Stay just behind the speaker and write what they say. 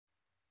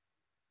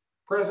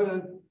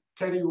President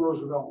Teddy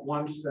Roosevelt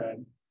once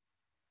said,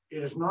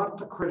 "It is not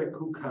the critic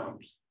who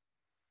counts,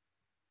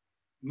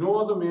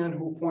 nor the man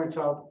who points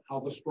out how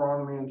the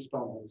strong man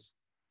stumbles,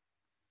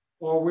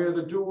 or where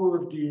the doer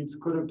of deeds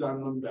could have done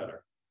them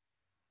better.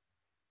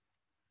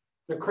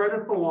 The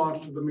credit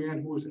belongs to the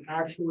man who is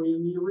actually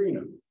in the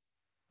arena,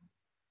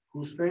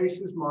 whose face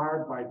is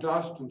marred by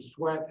dust and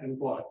sweat and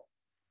blood,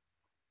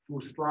 who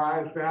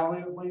strives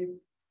valiantly,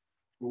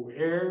 who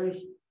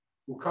errs,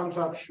 who comes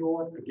up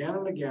short again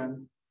and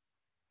again,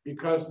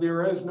 because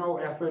there is no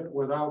effort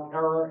without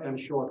error and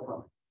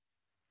shortcoming,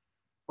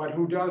 but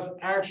who does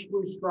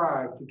actually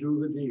strive to do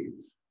the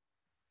deeds,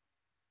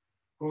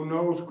 who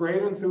knows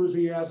great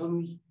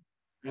enthusiasms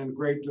and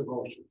great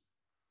devotions,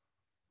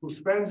 who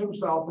spends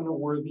himself in a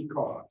worthy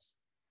cause,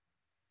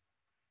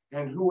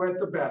 and who at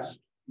the best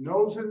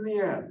knows in the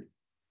end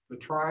the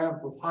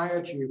triumph of high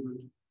achievement,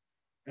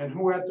 and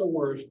who at the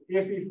worst,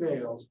 if he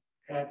fails,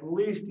 at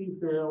least he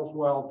fails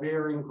while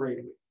daring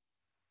greatly,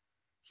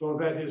 so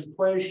that his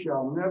place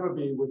shall never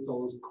be with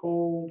those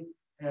cold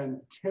and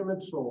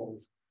timid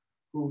souls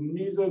who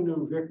neither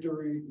knew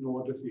victory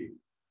nor defeat."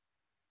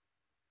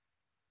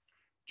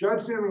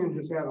 Judge Ziemian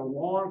has had a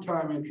long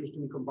time interest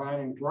in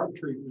combining drug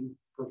treatment,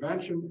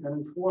 prevention, and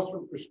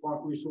enforcement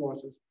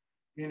resources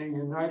in a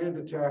united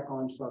attack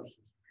on substance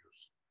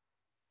abuse.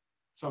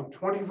 Some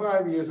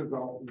 25 years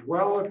ago,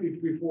 well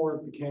before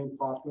it became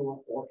popular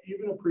or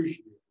even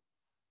appreciated,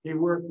 he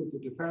worked with the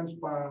defense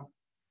bar,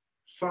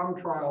 some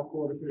trial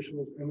court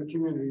officials, and the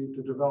community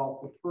to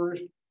develop the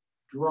first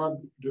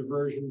drug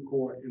diversion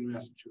court in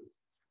Massachusetts.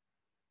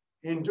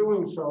 In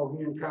doing so,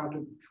 he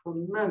encountered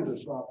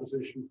tremendous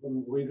opposition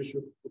from the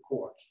leadership of the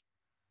courts,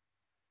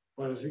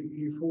 but as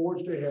he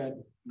forged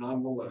ahead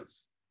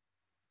nonetheless.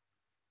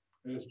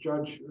 As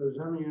Judge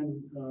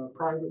Ziemian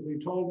privately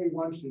told me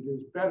once, it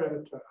is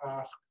better to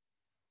ask,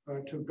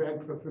 to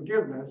beg for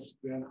forgiveness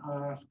than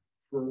ask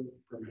for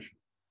permission.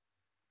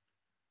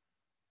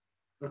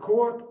 The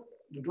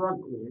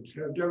drug courts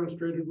have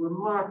demonstrated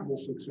remarkable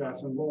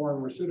success in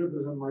lowering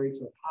recidivism rates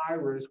of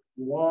high-risk,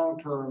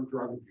 long-term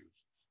drug abuse.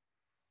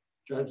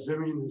 Judge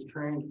Ziemian has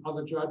trained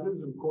other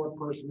judges and court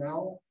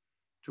personnel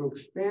to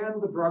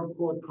expand the drug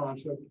court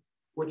concept,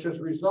 which has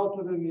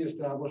resulted in the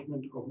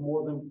establishment of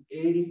more than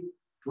 80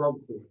 drug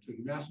courts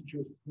in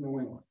Massachusetts and New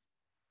England.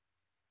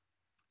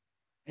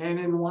 And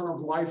in one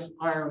of life's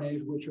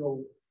ironies, which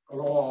you'll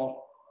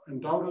all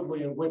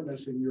undoubtedly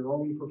witness in your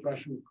own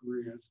professional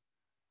careers,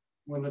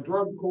 when the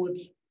drug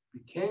courts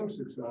became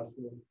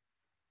successful,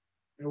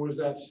 it was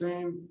that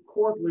same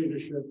court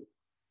leadership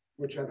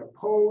which had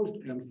opposed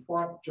and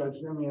fought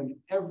Judge Ziemian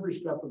every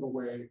step of the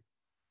way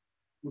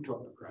who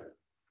took the credit,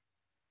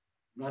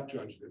 not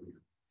Judge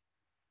Ziemian.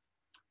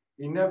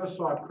 He never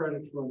sought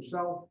credit for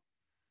himself.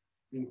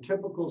 In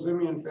typical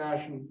Ziemian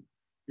fashion,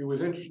 he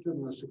was interested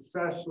in the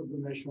success of the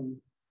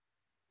mission,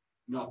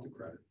 not the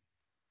credit.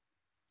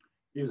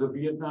 He's a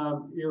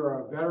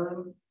Vietnam-era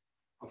veteran,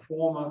 a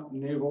former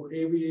Naval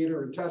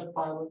Aviator and test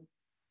pilot.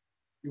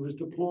 He was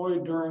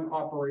deployed during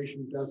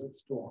Operation Desert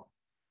Storm.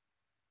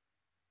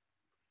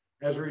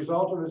 As a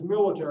result of his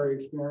military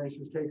experience,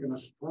 he's taken a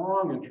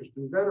strong interest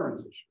in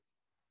veterans issues,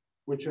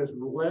 which has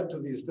led to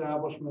the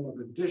establishment of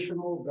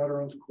additional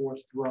veterans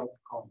courts throughout the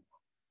Commonwealth.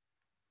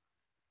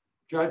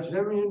 Judge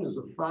Ziemian is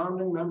a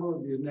founding member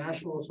of the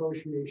National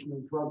Association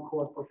of Drug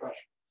Court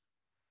Professionals.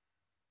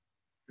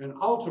 And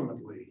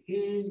ultimately,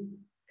 he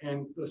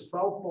and the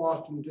South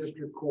Boston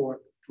District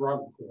Court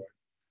Drug Court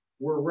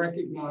were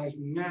recognized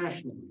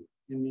nationally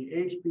in the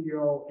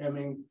HBO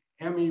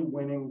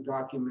Emmy-winning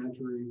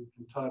documentary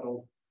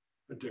entitled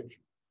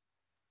Addiction.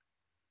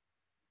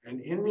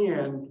 And in the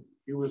end,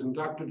 he was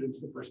inducted into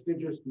the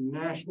prestigious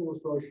National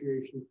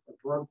Association of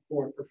Drug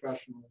Court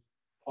Professionals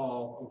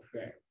Hall of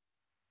Fame.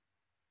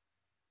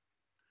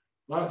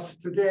 Thus,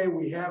 today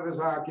we have as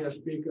our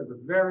guest speaker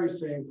the very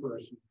same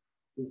person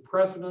who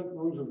President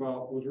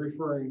Roosevelt was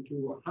referring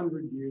to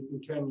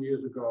 110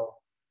 years ago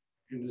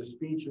in a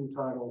speech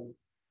entitled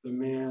The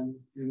Man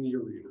in the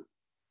Arena.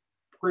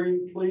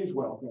 Please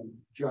welcome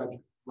Judge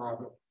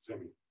Robert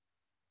Ziemian.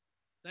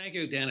 Thank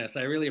you, Dennis.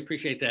 I really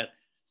appreciate that.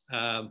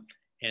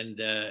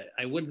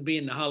 I wouldn't be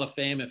in the Hall of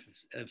Fame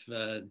if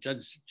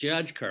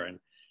Judge Curran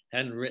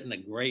hadn't written a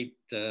great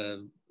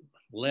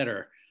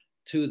letter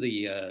to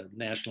the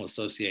National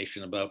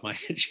Association about my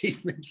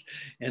achievements.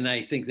 And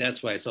I think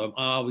that's why. So I'm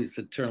always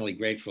eternally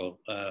grateful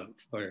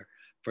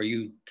for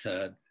you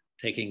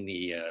taking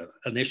the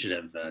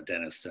initiative,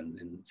 Dennis,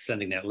 and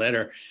sending that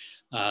letter,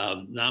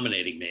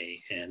 nominating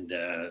me. And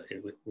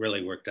it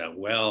really worked out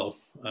well.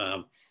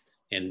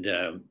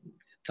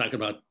 Talking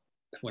about,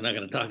 we're not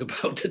going to talk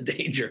about the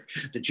danger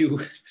that you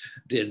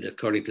did,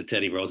 according to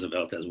Teddy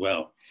Roosevelt as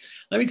well.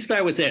 Let me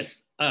start with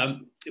this.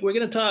 We're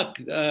going to talk,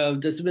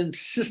 there's been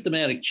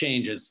systematic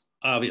changes,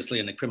 obviously,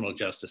 in the criminal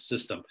justice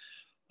system.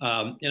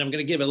 And I'm going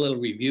to give a little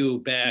review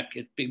back.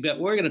 What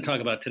we're going to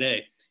talk about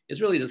today is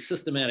really the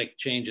systematic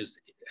changes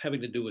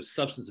having to do with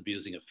substance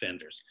abusing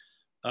offenders.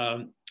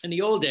 In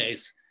the old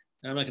days,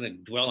 and I'm not going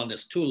to dwell on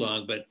this too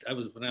long, but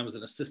when I was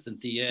an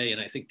assistant DA, and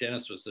I think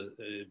Dennis was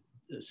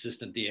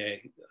assistant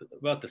DA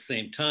about the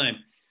same time.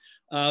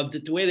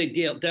 The way they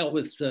dealt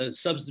with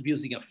substance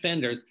abusing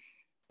offenders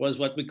was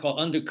what we call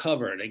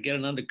undercover. They get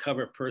an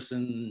undercover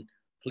person,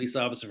 police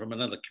officer from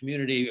another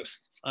community,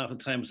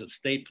 oftentimes a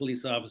state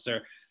police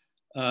officer,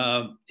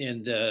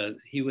 and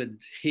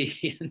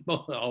he in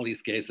all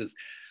these cases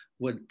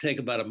would take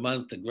about a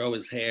month to grow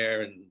his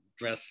hair and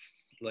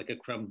dress like a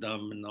crumb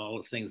dum and all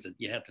the things that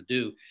you had to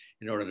do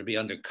in order to be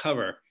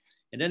undercover.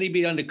 And then he'd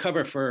be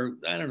undercover for,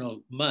 I don't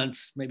know,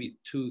 months, maybe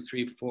 2,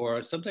 3,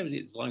 4, sometimes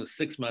as long as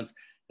 6 months,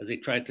 as they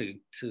tried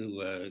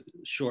to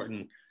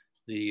shorten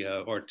the,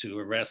 or to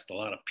arrest a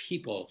lot of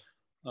people,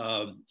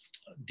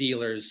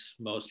 dealers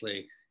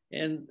mostly.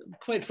 And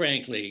quite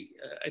frankly,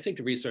 I think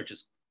the research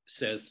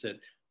says that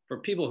for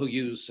people who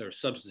use or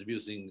substance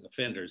abusing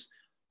offenders,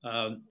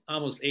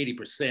 almost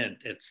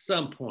 80% at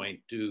some point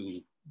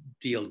do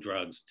deal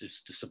drugs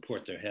just to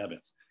support their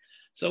habits.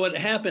 So what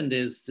happened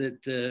is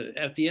that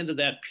at the end of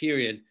that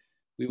period,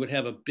 we would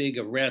have a big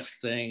arrest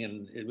thing,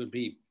 and it would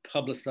be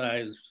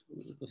publicized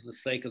for the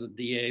sake of the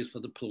DAs, for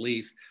the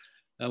police.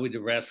 We'd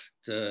arrest,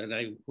 and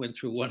I went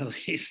through one of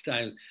these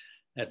times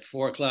at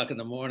 4 o'clock in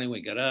the morning.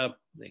 We got up,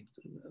 they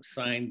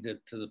signed it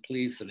to the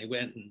police, and they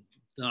went and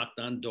knocked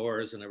on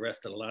doors and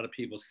arrested a lot of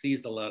people,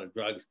 seized a lot of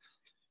drugs.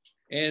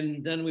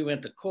 And then we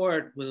went to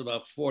court with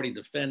about 40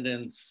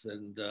 defendants,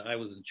 and I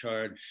was in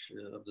charge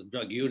of the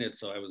drug unit,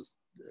 so I was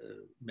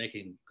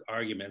making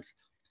arguments.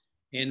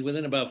 And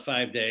within about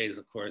 5 days,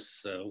 of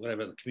course,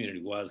 whatever the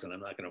community was, and I'm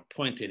not going to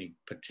point to any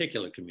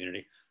particular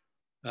community,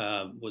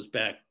 was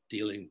back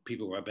dealing,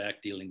 people were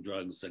back dealing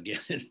drugs again,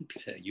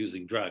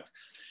 using drugs.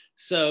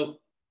 So,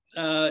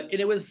 and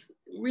it was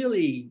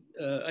really,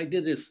 I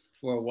did this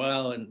for a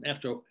while, and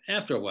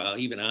after a while,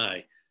 even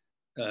I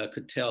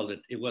could tell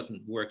that it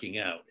wasn't working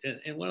out.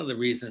 And one of the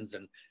reasons,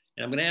 and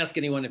I'm going to ask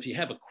anyone, if you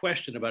have a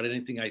question about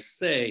anything I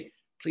say,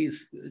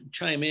 please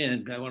chime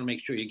in. I want to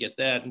make sure you get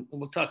that. And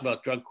we'll talk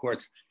about drug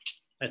courts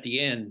at the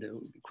end,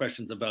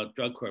 questions about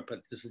drug court,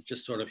 but this is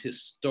just sort of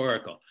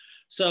historical.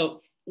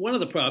 So one of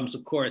the problems,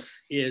 of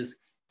course, is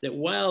that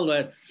while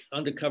that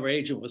undercover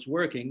agent was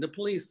working, the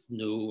police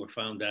knew or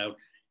found out,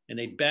 and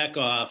they'd back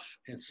off.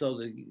 And so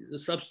the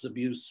substance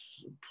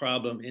abuse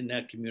problem in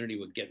that community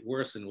would get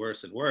worse and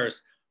worse and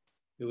worse.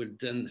 It would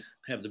then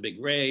have the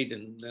big raid,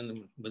 and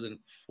then within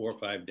 4 or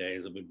 5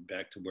 days, it would be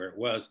back to where it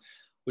was,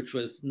 which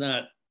was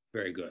not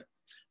very good.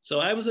 So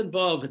I was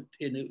involved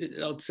in,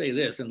 I'll say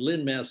this, in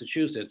Lynn,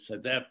 Massachusetts.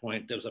 At that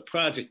point, there was a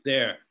project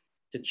there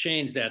to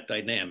change that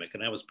dynamic,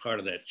 and I was part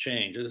of that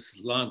change. This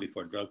is long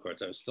before drug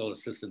courts. I was still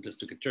assistant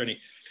district attorney.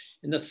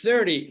 And the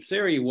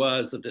theory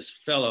was of this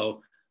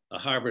fellow, a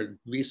Harvard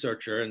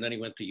researcher, and then he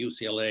went to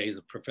UCLA. He's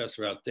a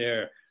professor out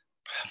there,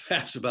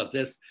 perhaps about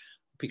this,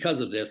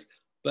 because of this.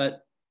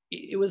 But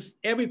it was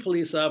every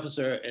police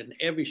officer and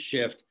every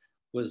shift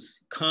was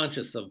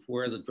conscious of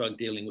where the drug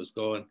dealing was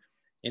going.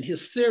 And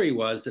his theory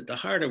was that the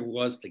harder it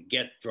was to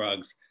get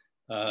drugs,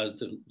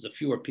 the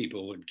fewer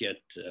people would get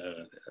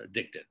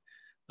addicted.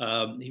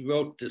 He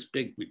wrote this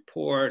big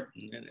report,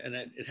 and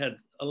it had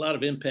a lot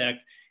of impact.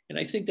 And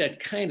I think that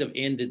kind of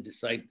ended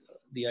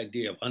the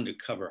idea of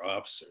undercover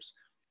officers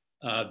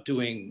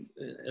doing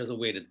as a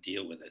way to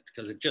deal with it,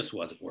 because it just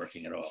wasn't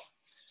working at all.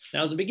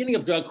 Now, at the beginning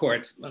of drug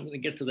courts, I'm going to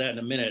get to that in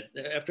a minute,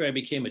 after I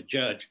became a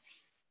judge,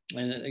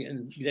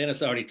 and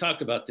Dennis already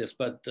talked about this,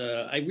 but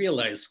I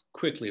realized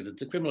quickly that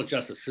the criminal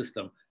justice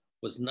system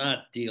was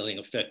not dealing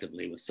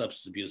effectively with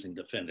substance abusing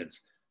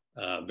defendants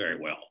very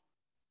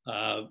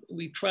well.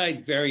 We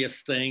tried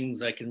various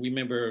things. I can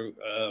remember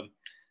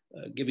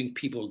giving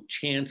people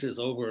chances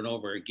over and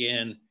over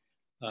again,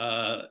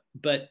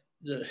 but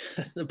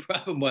the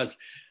problem was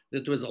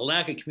that there was a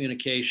lack of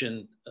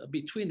communication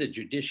between the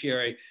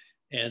judiciary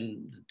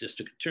and the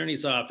district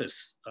attorney's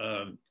office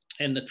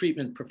and the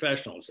treatment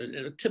professionals.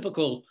 A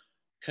typical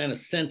kind of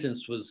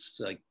sentence was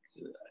like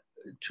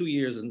 2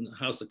 years in the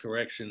House of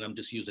Correction. I'm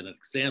just using an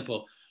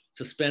example,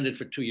 suspended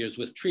for 2 years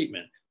with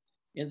treatment.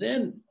 And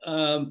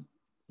then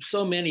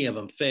so many of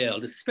them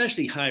failed,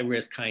 especially high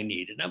risk, high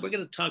need. And now we're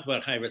going to talk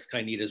about high risk,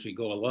 high need as we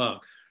go along.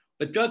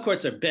 But drug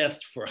courts are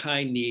best for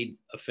high need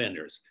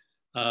offenders.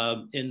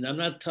 And I'm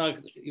not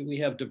talking, we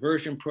have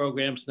diversion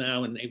programs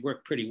now, and they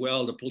work pretty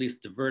well. The police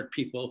divert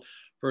people,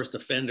 first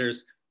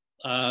offenders.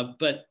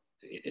 But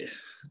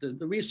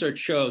the research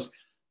shows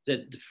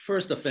that the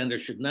first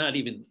offenders should not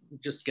even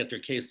just get their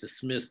case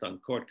dismissed on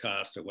court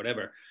costs or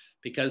whatever,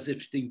 because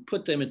if you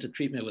put them into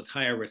treatment with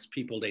higher risk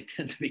people, they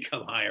tend to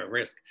become higher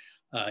risk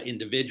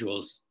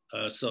individuals.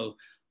 So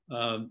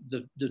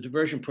the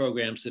diversion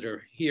programs that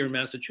are here in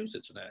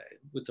Massachusetts and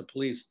with the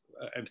police,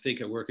 I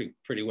think are working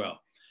pretty well.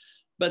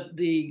 But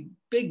the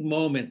big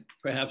moment,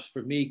 perhaps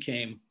for me,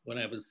 came when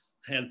I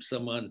had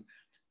someone,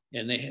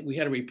 and we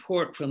had a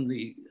report from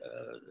the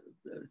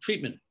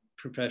treatment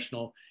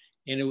professional,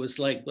 and it was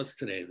like, what's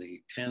today,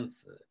 the 10th,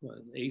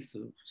 8th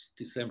of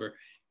December,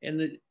 and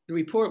the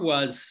report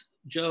was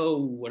Joe,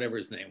 whatever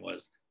his name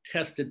was,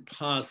 tested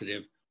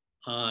positive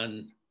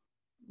on,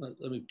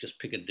 let me just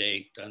pick a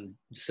date, on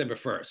December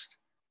 1st.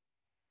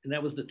 And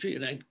that was the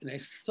treatment. And I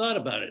thought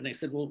about it and I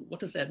said, well, what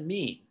does that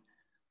mean?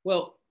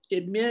 Well,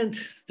 it meant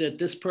that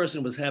this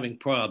person was having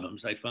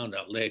problems. I found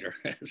out later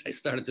as I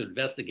started to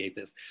investigate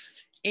this.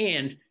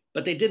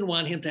 But they didn't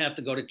want him to have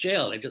to go to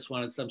jail. They just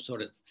wanted some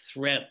sort of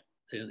threat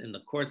in the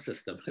court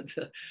system.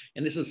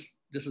 And this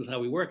is how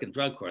we work in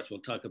drug courts. We'll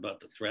talk about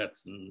the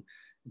threats and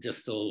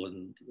distal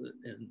and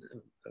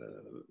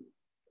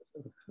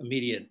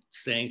immediate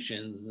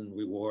sanctions and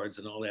rewards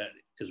and all that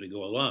as we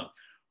go along.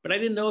 But I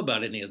didn't know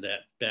about any of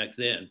that back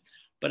then.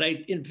 But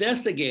I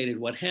investigated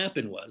what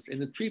happened was,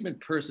 and the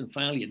treatment person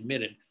finally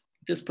admitted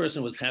this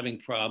person was having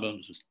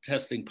problems, was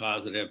testing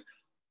positive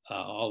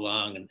all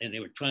along, and they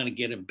were trying to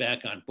get him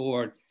back on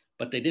board,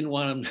 but they didn't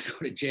want him to go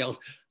to jail.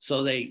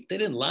 So they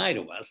didn't lie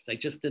to us. They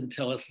just didn't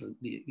tell us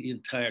the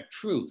entire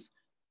truth.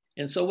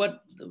 And so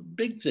what the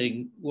big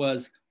thing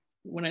was,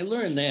 when I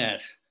learned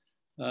that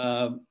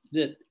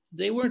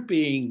they weren't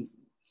being,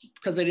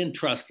 because they didn't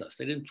trust us.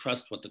 They didn't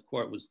trust what the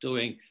court was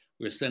doing.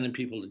 We were sending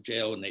people to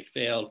jail when they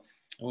failed.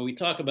 And when we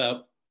talk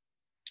about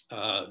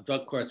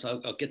drug courts,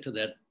 I'll get to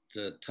that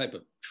type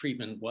of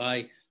treatment,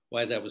 why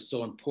that was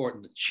so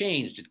important, the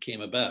change that came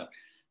about.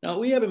 Now,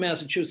 we have in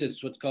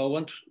Massachusetts what's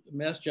called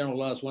Mass General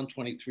Laws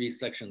 123,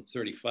 Section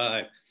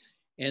 35.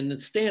 And the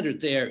standard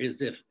there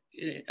is, if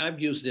I've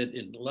used it,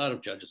 and a lot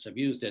of judges have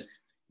used it,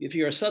 if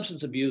you're a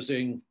substance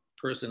abusing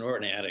person or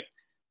an addict,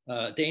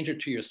 danger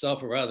to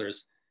yourself or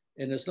others,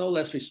 and there's no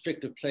less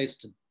restrictive place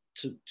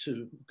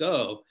to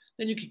go,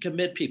 then you can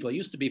commit people. It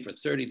used to be for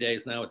 30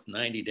 days, now it's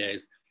 90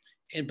 days.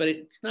 But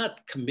it's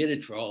not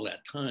committed for all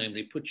that time.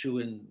 They put you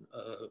in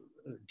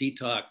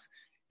detox,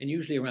 and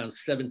usually around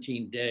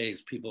 17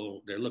 days,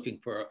 they're looking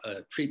for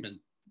a treatment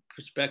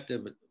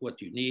perspective,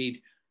 what you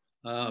need,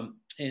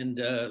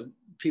 and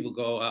people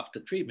go off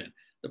to treatment.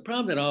 The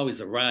problem that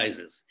always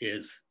arises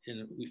is,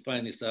 and we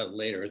find this out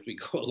later as we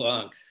go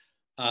along,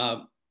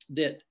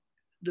 that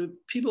the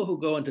people who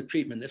go into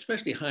treatment,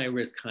 especially high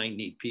risk, high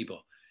need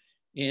people,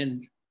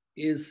 and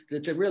is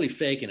that they're really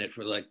faking it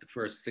for like the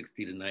first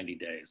 60 to 90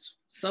 days.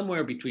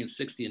 Somewhere between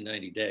 60 and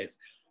 90 days,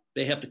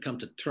 they have to come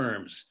to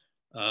terms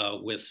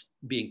with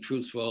being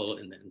truthful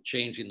and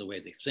changing the way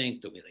they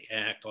think, the way they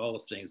act, all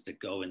the things that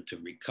go into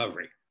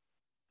recovery.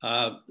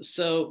 But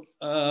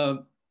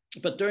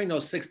during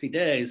those 60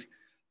 days,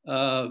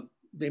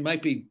 they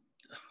might be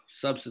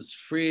substance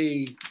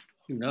free,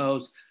 who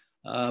knows,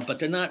 but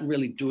they're not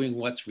really doing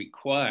what's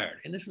required.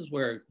 And this is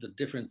where the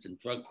difference in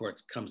drug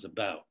courts comes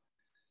about.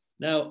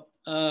 Now,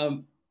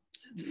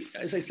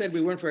 as I said,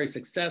 we weren't very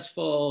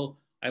successful.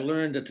 I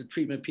learned that the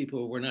treatment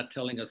people were not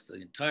telling us the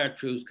entire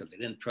truth because they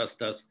didn't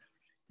trust us.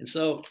 And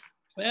so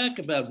back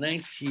about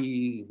back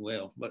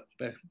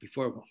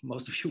before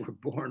most of you were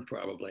born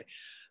probably,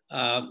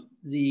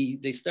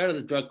 they started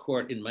a drug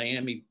court in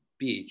Miami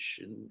Beach,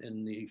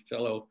 and the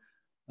fellow,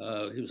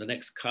 he was an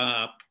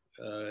ex-cop,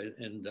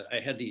 and I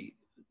had the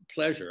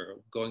pleasure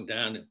of going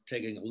down and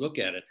taking a look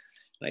at it.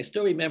 And I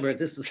still remember,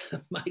 this is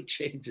my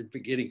change in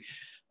beginning.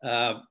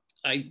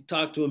 I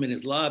talked to him in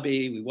his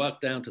lobby. We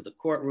walked down to the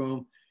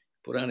courtroom,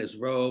 put on his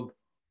robe,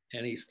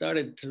 and he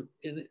started to,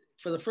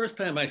 for the first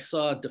time I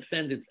saw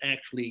defendants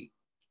actually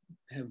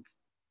have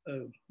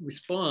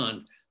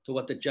respond to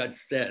what the judge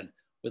said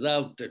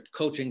without the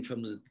coaching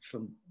from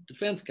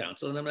defense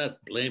counsel. And I'm not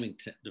blaming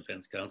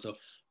defense counsel,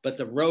 but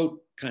the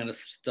rote kind of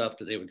stuff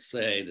that they would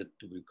say, that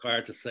they were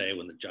required to say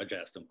when the judge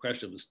asked them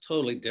questions, was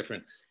totally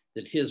different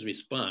than his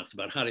response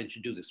about how did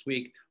you do this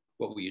week?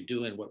 What were you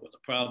doing? What were the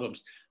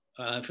problems?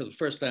 For the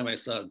first time, I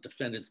saw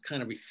defendants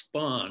kind of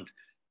respond,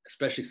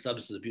 especially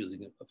substance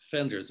abusing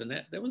offenders. And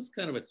that was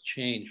kind of a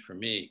change for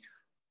me.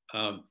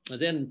 And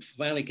then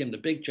finally came the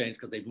big change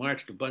because they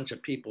marched a bunch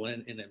of people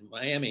in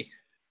Miami.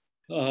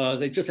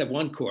 They just have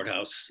one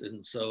courthouse.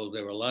 And so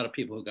there were a lot of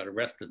people who got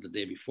arrested the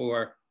day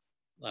before,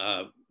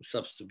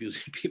 substance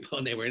abusing people,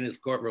 and they were in his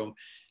courtroom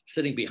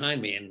sitting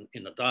behind me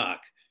in the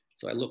dock.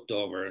 So I looked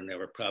over and there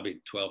were probably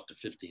 12 to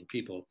 15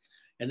 people.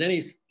 And then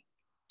he's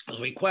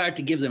required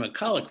to give them a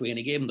colloquy, and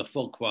he gave them the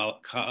full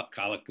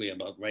colloquy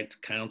about right to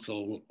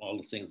counsel, all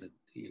the things that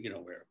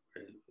we're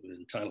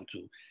entitled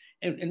to,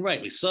 and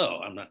rightly so.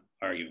 I'm not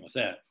arguing with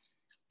that.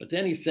 But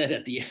then he said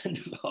at the end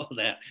of all of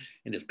that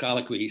in his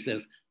colloquy, he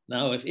says,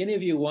 "Now, if any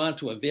of you want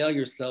to avail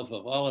yourself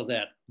of all of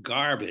that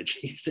garbage,"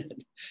 he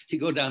said, "you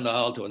go down the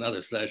hall to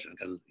another session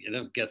because you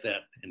don't get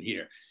that in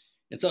here."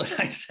 And so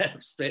I sat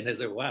up straight and I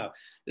said, "Wow,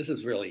 this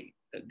is really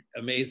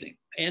amazing."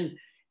 And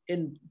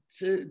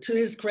to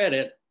his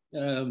credit,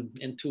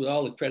 and to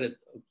all the credit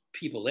of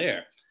people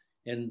there,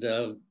 and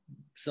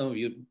some of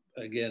you,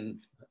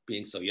 again,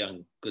 being so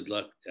young, good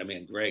luck. I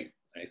mean, great,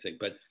 I think.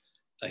 But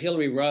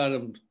Hillary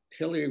Rodham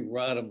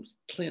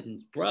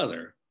Clinton's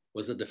brother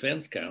was a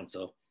defense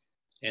counsel,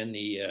 and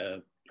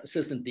the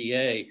assistant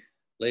DA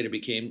later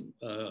became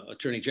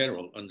attorney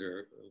general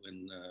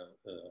when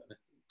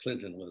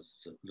Clinton was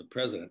the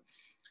president.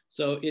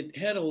 So it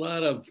had a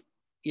lot of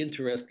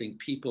interesting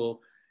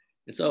people.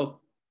 And so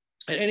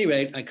at any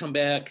rate, I come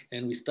back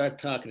and we start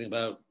talking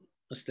about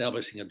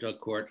establishing a drug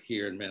court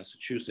here in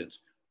Massachusetts.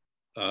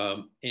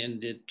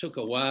 And it took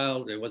a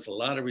while. There was a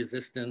lot of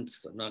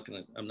resistance. I'm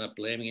not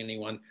blaming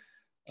anyone.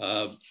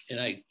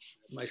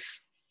 My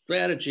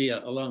strategy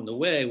along the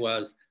way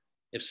was,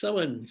 if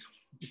someone,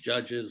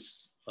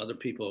 judges, other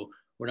people,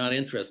 were not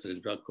interested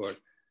in drug court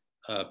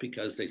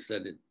because they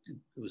said it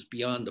was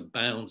beyond the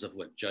bounds of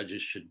what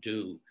judges should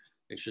do,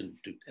 they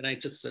shouldn't do. And I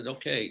just said,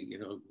 okay,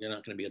 you're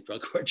not going to be a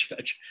drug court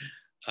judge.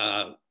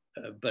 And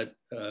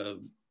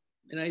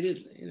I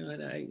did,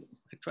 and I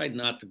tried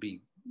not to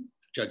be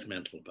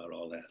judgmental about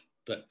all that.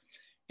 But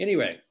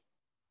anyway,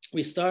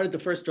 we started the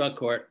first drug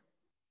court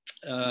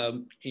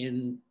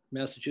in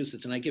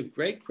Massachusetts, and I give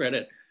great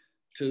credit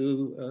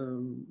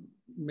to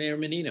Mayor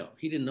Menino.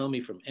 He didn't know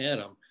me from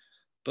Adam,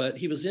 but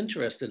he was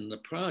interested in the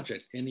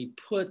project, and he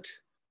put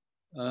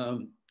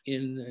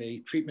in a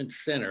treatment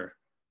center,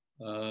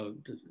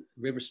 the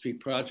River Street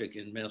Project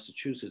in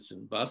Massachusetts,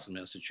 in Boston,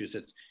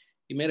 Massachusetts.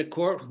 He made a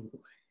courtroom,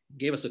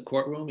 gave us a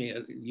courtroom. He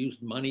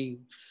used money,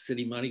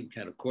 city money,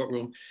 kind of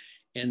courtroom,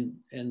 and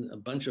a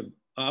bunch of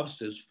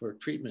offices for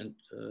treatment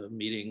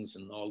meetings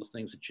and all the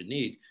things that you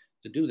need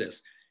to do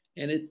this.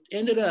 And it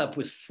ended up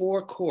with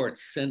 4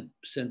 courts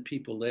sent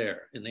people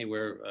there, and they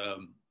were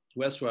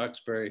West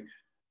Roxbury,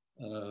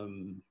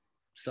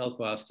 South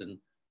Boston,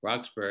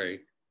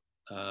 Roxbury,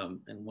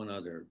 and one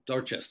other,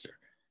 Dorchester.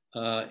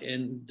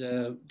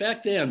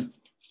 Back then,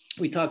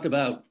 we talked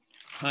about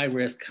high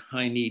risk,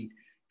 high need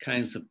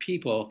kinds of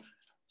people,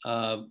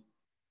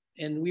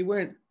 and we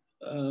weren't,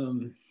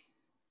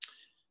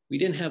 we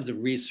didn't have the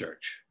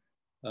research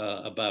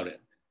about it.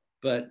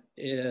 But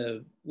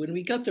when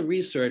we got the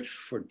research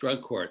for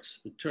drug courts,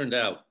 it turned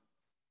out,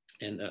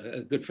 and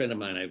a good friend of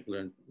mine, I've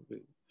learned,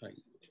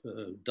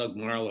 Doug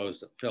Marlowe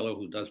is the fellow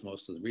who does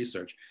most of the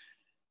research.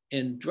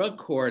 And drug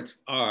courts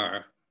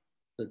the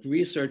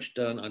research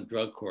done on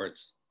drug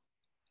courts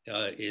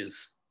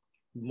is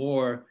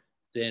more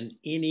than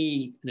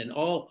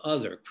all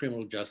other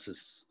criminal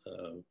justice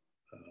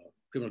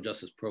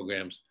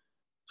programs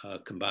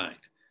combined.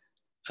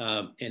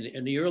 And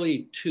in the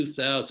early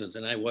 2000s,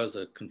 and I was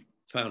a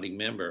founding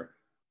member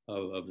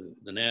of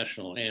the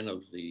National and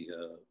of the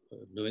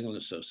New England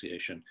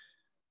Association,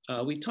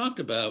 we talked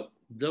about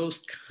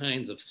those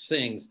kinds of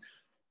things,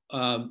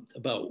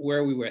 about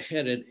where we were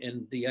headed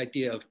and the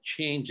idea of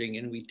changing.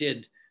 And we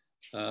did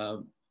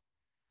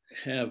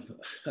have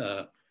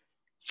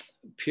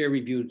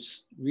peer-reviewed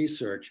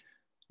research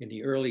in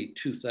the early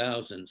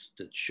 2000s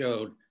that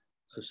showed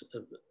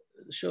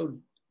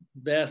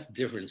vast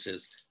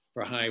differences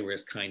for high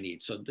risk, high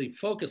need. So the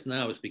focus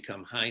now has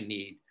become high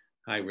need,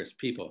 high risk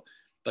people.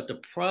 But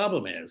the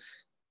problem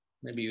is,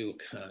 maybe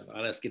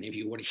I'll ask any of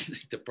you, what do you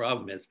think the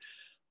problem is?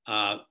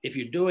 If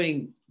you're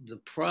doing the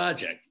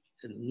project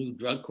in new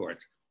drug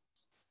courts,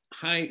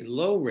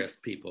 low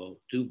risk people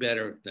do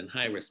better than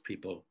high risk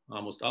people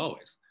almost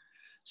always.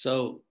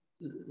 So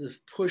the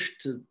push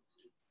to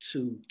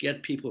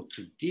get people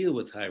to deal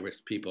with high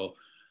risk people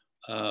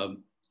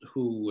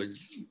who would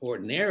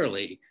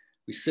ordinarily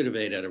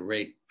recidivate at a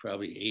rate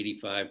probably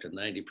 85 to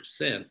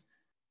 90%,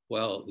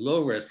 while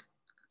low risk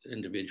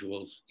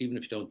individuals, even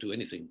if you don't do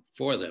anything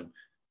for them,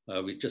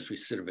 we just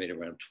recidivate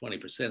around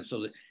 20%.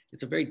 So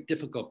it's a very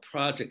difficult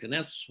project, and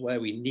that's why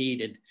we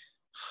needed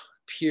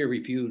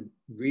peer-reviewed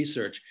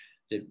research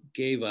that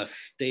gave us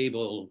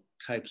stable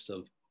types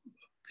of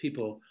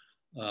people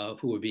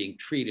who were being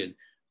treated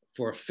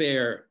for a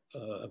fair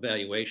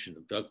evaluation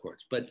of drug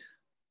courts. But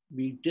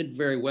we did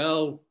very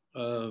well,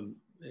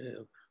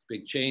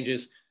 big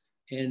changes.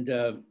 And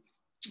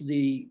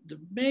the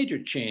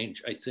major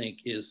change, I think,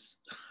 is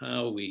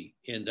how we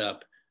end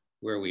up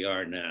where we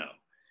are now.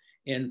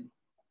 And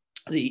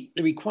the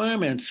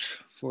requirements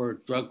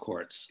for drug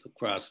courts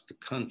across the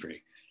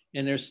country,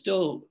 and there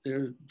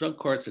are drug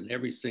courts in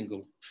every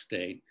single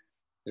state.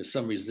 There's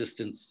some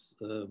resistance.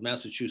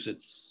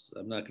 Massachusetts,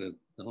 I'm not going to,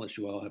 unless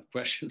you all have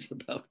questions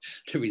about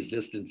the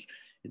resistance.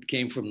 It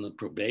came from the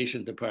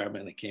probation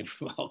department. It came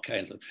from all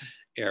kinds of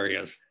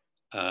areas.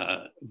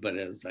 But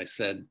as I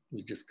said,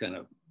 we just kind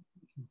of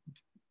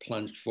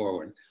plunged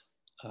forward.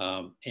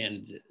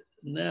 And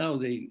now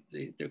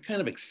they're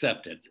kind of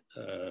accepted.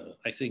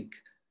 I think,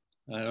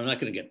 I'm not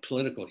going to get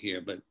political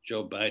here, but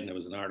Joe Biden, there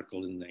was an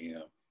article in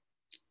the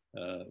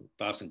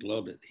Boston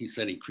Globe that he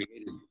said he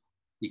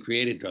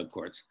created drug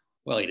courts.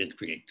 Well, he didn't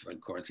create drug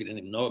courts. He didn't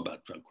even know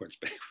about drug courts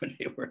back when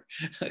they were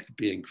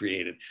being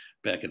created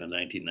back in the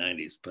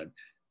 1990s.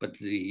 But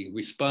the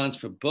response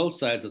from both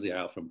sides of the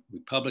aisle, from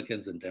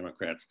Republicans and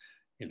Democrats,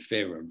 in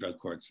favor of drug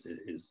courts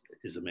is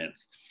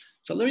immense.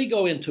 So let me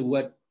go into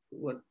what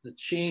the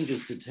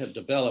changes that have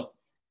developed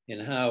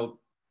and how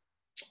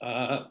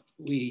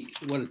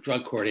what a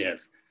drug court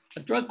is. A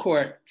drug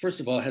court, first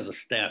of all, has a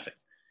staffing.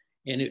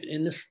 And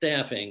in the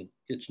staffing,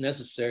 it's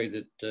necessary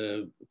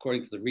that,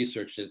 according to the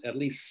research, that at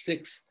least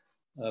six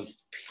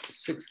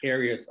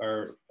areas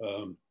are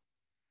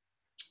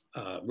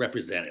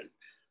represented.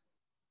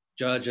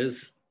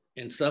 Judges,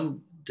 and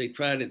they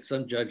tried it,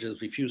 some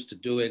judges refused to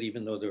do it,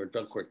 even though they were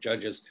drug court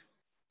judges.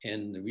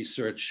 And the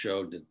research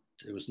showed that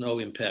there was no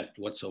impact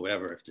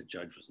whatsoever if the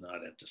judge was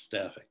not at the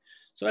staffing.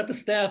 So at the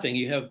staffing,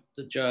 you have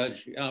the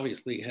judge, you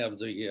obviously have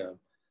the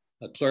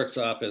clerk's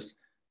office,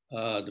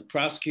 the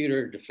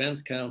prosecutor,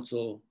 defense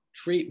counsel,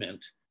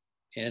 treatment,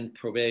 and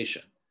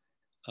probation.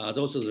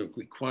 Those are the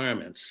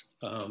requirements.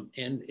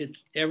 And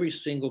every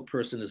single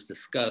person is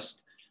discussed.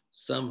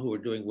 Some who are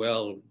doing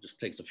well, just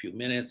takes a few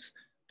minutes,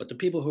 but the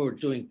people who are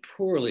doing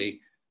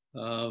poorly,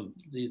 I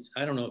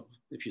don't know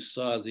if you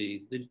saw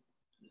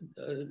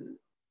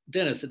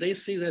Dennis, did they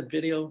see that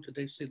video? Did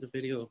they see the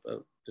video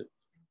about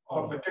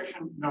of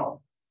addiction? No.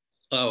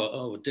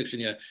 Oh, addiction,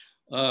 yeah.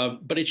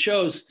 But it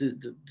shows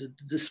the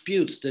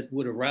disputes that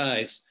would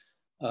arise.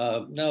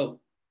 Now,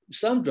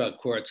 some drug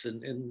courts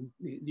and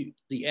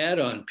the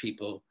add-on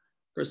people,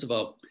 first of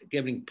all,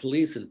 getting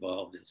police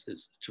involved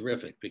is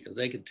terrific because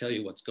they can tell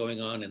you what's going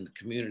on in the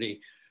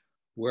community,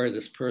 where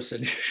this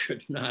person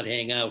should not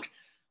hang out,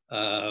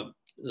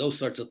 those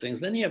sorts of things.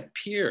 Then you have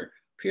peer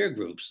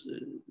groups,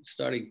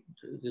 starting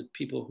the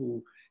people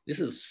who, this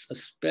is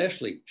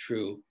especially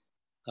true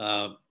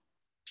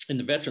in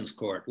the Veterans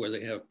Court, where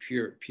they have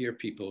peer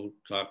people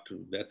talk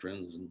to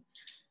veterans,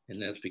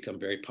 and that's become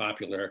very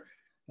popular.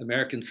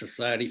 American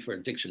Society for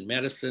Addiction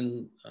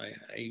Medicine, I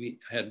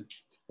had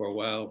for a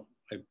while,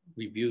 I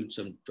reviewed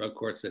some drug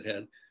courts that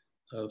had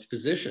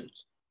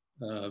physicians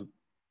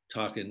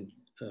talking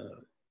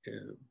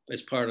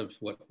as part of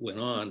what went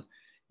on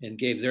and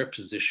gave their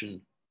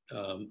position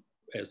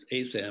as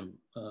ASAM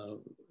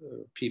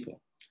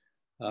people.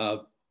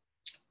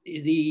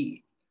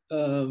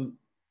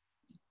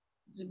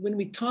 When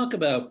we talk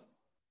about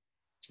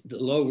the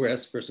low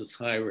risk versus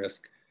high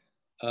risk,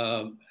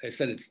 I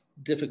said it's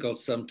difficult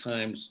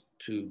sometimes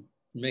to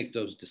make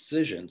those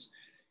decisions.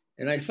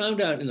 And I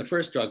found out in the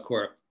first drug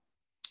court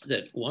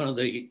that one of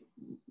the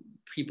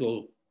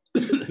people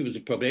who was a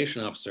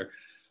probation officer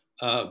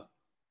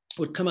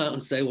would come out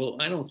and say, well,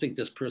 I don't think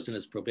this person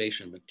is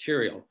probation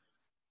material.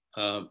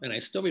 And I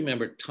still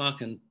remember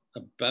talking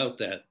about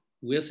that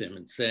with him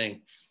and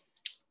saying,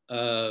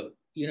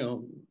 you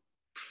know,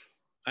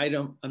 I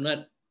don't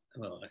want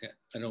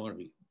to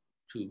be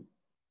too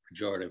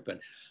pejorative,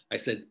 but I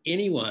said,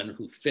 anyone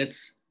who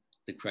fits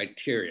the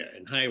criteria,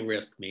 and high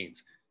risk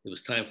means it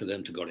was time for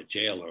them to go to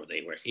jail, or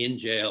they were in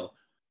jail,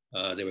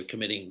 they were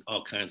committing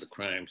all kinds of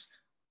crimes,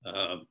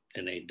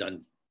 and they'd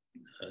done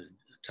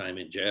time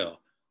in jail.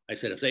 I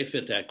said, if they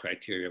fit that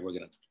criteria, we're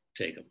going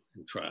to take them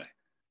and try.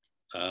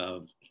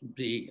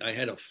 I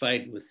had a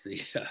fight with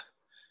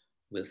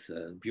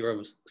the Bureau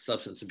of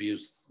Substance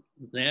Abuse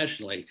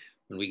nationally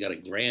when we got a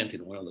grant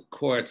in one of the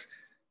courts,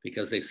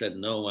 because they said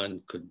no one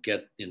could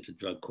get into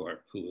drug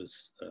court who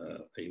was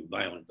a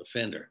violent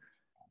offender.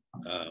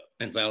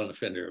 And violent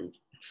offender,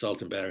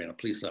 assault and battery on a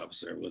police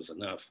officer was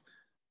enough.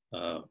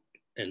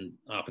 And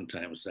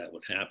oftentimes that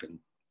would happen.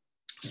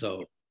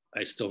 So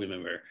I still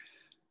remember,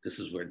 this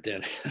is where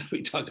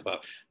we talk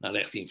about not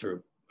asking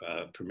for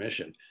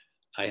permission.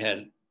 I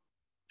had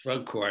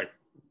drug court,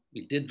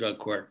 we did drug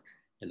court,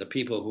 and the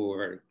people who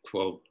were,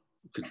 quote,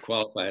 could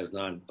qualify as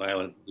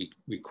non-violent, we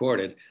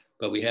recorded,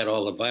 but we had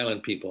all the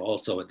violent people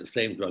also at the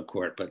same drug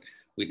court, but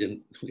we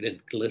didn't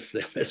list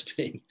them as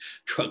being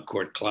drug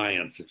court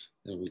clients,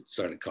 and we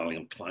started calling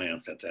them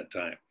clients at that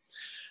time.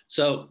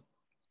 So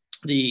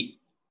the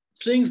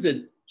things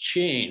that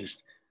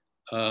changed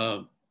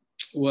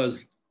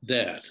was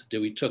that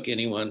we took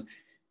anyone,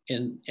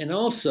 and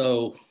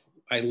also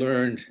I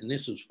learned, and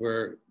this is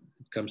where it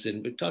comes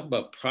in, we talk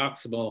about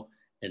proximal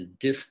and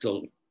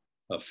distal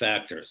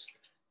factors.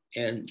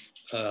 And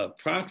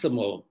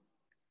proximal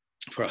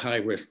for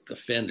high-risk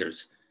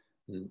offenders,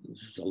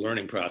 this is a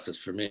learning process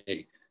for me,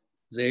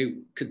 they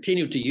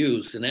continued to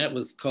use, and that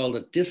was called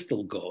a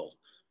distal goal,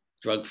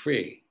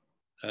 drug-free.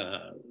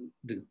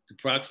 The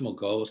proximal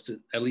goal is to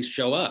at least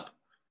show up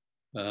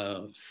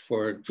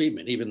for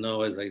treatment, even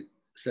though, as I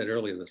said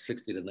earlier, the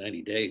 60 to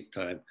 90-day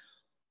time,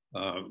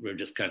 we're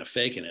just kind of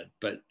faking it.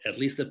 But at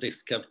least if they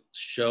kept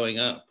showing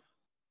up.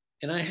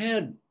 And I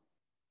had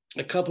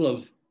a couple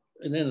of,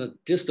 and then the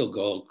distal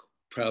goal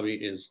probably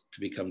is to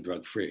become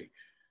drug-free.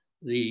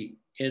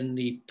 In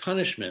the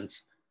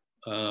punishments,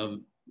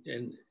 and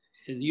it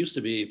used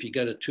to be if you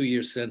got a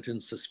 2-year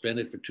sentence,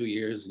 suspended for 2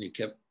 years, and you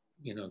kept,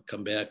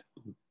 come back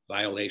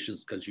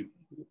violations because you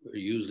were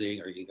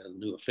using or you got a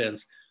new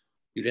offense,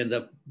 you'd end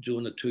up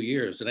doing the 2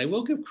 years. And I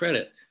will give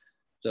credit,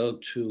 though,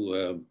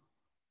 to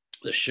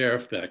the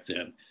sheriff back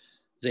then.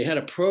 They had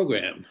a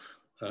program,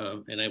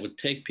 and I would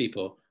take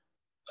people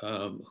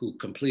who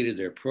completed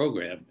their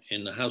program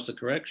in the House of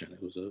Correction.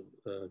 It was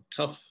a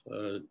tough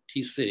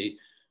TC,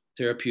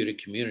 therapeutic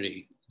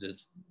community, that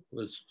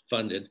was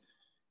funded.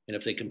 And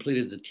if they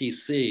completed the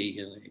TC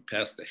and they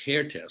passed the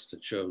hair test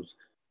that shows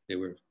they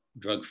were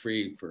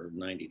drug-free for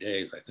 90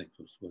 days, I think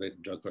was what they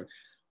did drug court,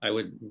 I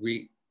would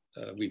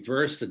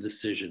reverse the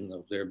decision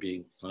of their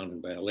being found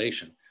in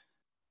violation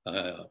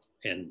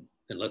and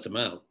let them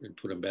out and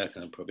put them back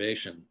on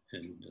probation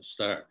and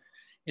start.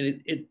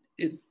 And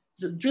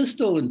the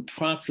distal and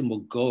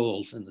proximal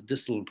goals and the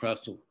distal and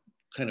proximal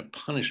kind of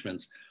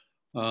punishments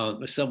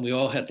is something we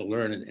all had to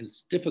learn, and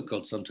it's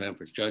difficult sometimes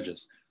for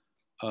judges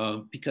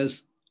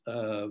because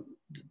the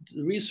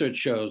research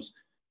shows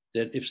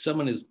that if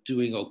someone is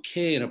doing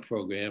okay in a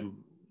program,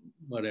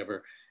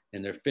 whatever,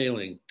 and they're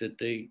failing, that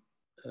they,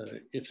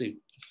 if they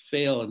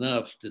fail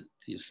enough that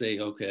you say,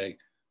 okay,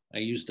 I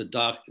used a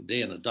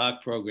day in the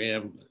doc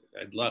program,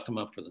 I'd lock them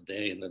up for the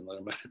day and then let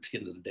them out at the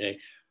end of the day.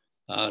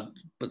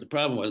 But the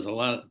problem was a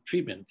lot of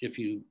treatment. If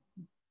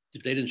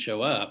they didn't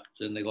show up,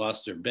 then they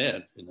lost their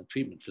bed in the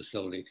treatment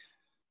facility.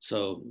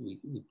 So we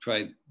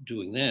tried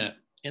doing that.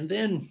 And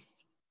then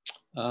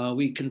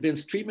we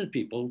convinced treatment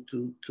people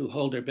to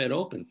hold their bed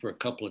open for a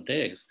couple of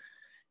days.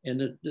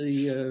 And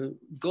the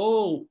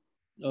goal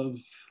of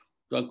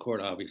drug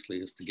court, obviously,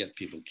 is to get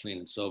people clean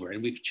and sober.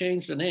 And we've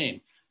changed the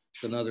name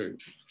from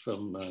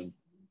the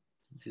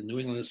New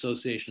England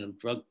Association of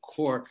Drug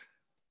Court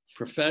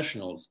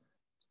Professionals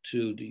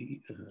to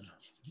the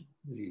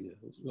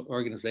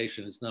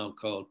organization is now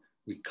called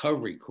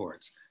Recovery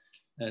Courts.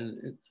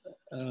 And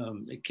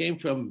it came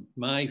from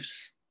my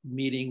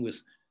meeting with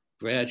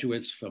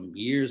graduates from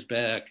years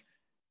back,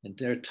 and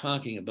they're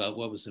talking about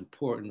what was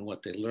important and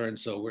what they learned.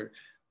 So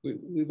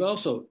we've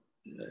also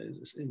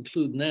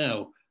include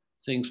now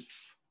things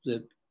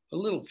that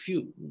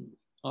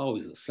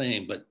always the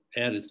same, but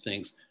added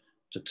things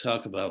to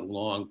talk about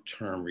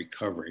long-term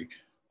recovery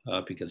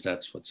because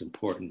that's what's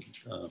important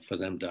for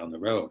them down the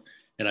road.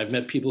 And I've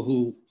met people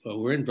who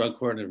were in drug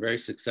court and are very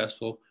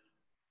successful.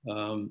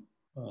 And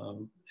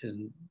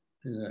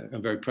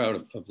I'm very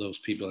proud of those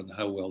people and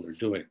how well they're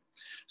doing.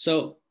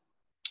 So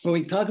when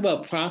we talk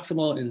about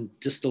proximal and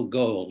distal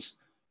goals,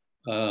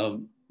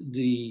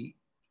 the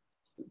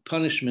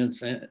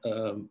punishments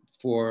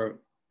for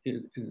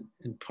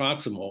in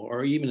proximal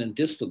or even in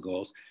distal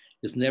goals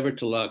is never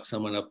to lock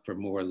someone up for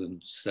more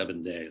than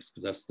 7 days,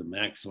 because that's the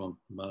maximum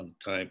amount of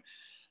time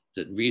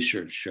that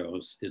research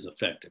shows is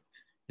effective.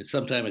 And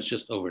sometimes it's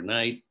just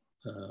overnight,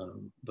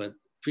 but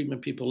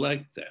treatment people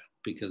like that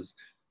because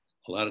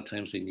a lot of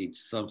times they need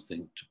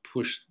something to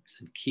push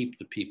and keep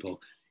the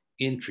people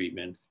in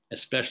treatment,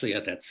 especially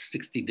at that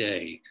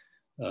 60-day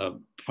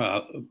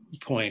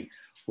point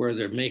where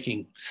they're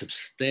making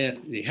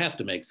they have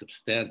to make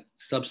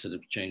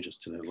substantive changes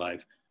to their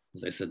life.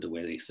 As I said, the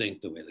way they think,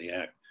 the way they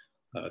act.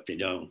 If they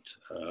don't,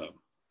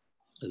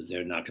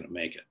 they're not going to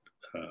make it.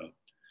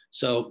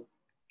 So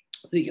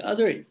the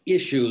other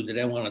issue that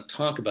I want to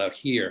talk about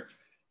here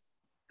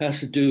has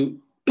to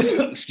do,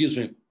 excuse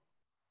me,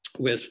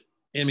 with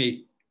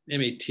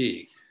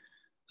MAT,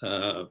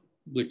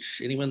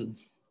 which anyone,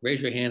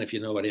 raise your hand if you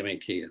know what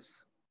MAT is.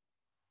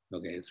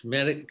 Okay, it's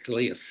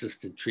medically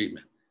assisted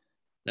treatment.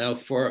 Now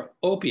for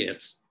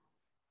opiates,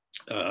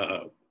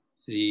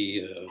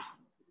 we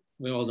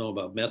all know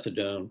about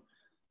methadone,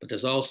 but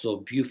there's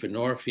also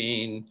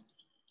buprenorphine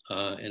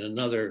and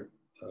another,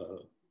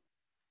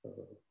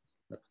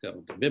 the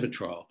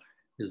Vivitrol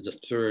is the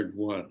third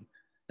one.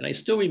 And I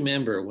still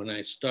remember when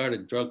I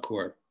started drug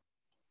court,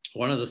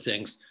 one of the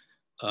things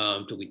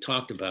that we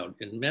talked about,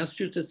 and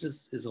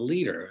Massachusetts is a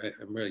leader.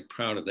 I'm really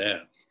proud of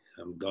that.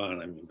 I'm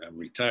gone, I'm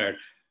retired.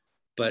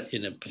 But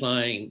in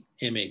applying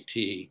MAT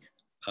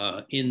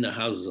in the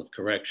houses of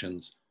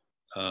corrections,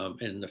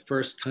 and the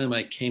first time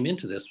I came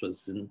into this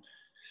was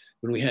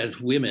when we had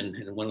women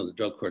in one of the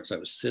drug courts I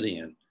was sitting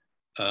in,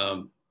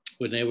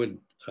 when they would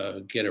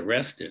get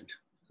arrested,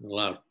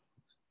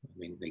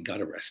 they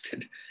got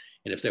arrested.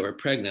 And if they were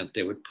pregnant,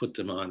 they would put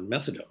them on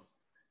methadone.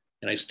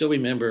 And I still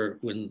remember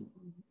when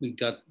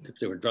if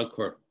they were drug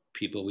court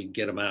people, we'd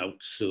get them out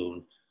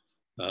soon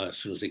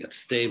as they got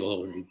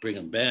stable, and we'd bring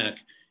them back.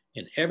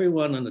 And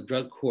everyone on the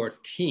drug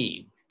court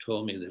team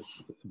told me that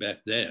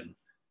back then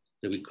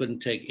that we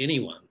couldn't take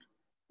anyone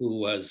who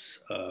was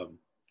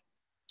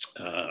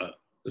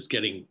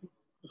getting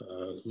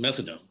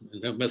methadone.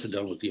 And that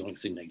methadone was the only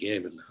thing they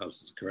gave in the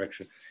houses of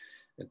correction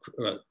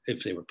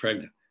if they were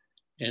pregnant.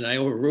 And I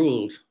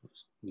overruled,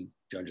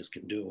 judges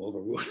can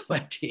overrule my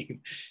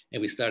team.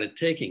 And we started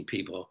taking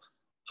people.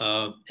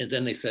 And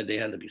then they said they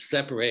had to be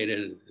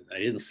separated. I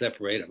didn't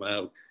separate them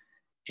out.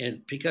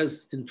 And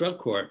because in drug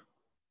court,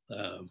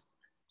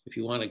 if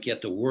you want to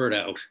get the word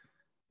out,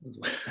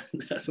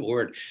 the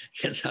word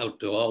gets out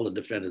to all the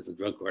defendants in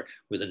drug court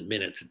within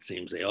minutes. It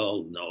seems they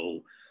all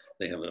know.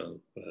 They have a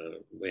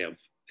way of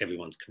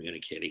everyone's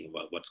communicating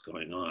about what's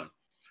going on.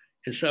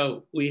 And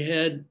so we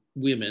had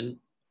women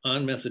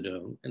on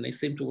methadone, and they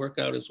seemed to work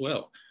out as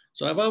well.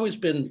 So I've always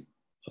been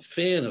a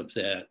fan of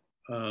that,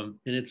 and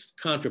it's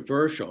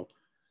controversial.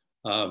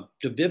 The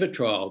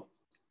Vivitrol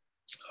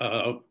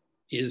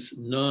is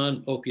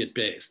non-opiate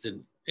based,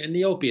 and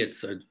the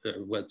opiates are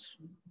what's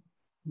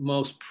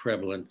most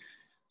prevalent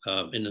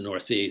in the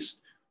Northeast.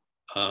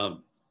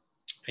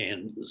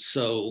 And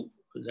so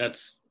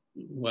that's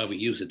why we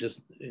use it.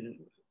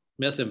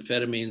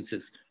 Methamphetamines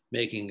is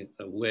making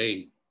a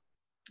way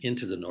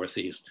into the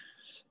Northeast.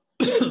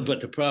 But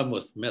the problem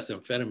with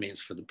methamphetamines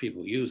for the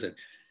people who use it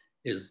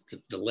is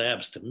the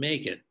labs to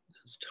make it.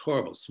 It's a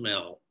horrible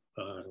smell.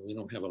 We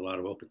don't have a lot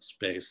of open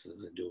space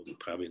as they do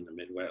probably in the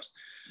Midwest.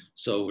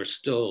 So we're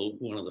still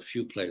one of the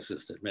few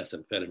places that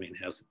methamphetamine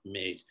hasn't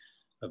made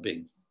a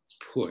big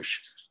push.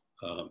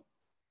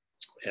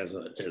 as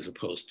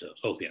opposed to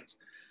opiates.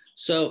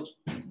 So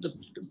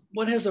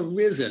what has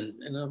arisen,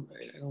 and I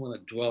don't want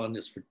to dwell on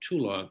this for too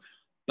long,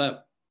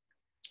 but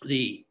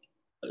the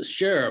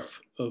sheriff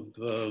of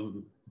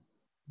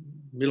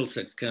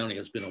Middlesex County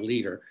has been a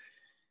leader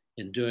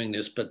in doing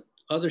this, but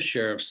other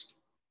sheriffs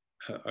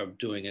are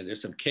doing it.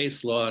 There's some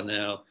case law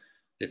now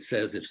that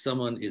says if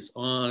someone is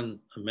on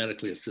a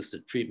medically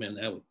assisted treatment,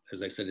 that,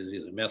 as I said, is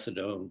either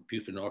methadone,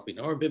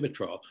 buprenorphine, or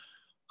Vivitrol,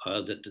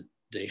 that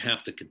they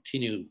have to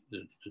continue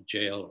the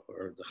jail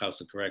or the house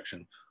of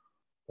correction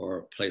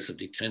or place of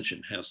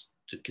detention has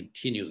to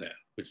continue that,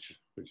 which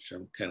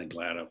I'm kind of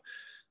glad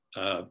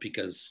of,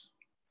 because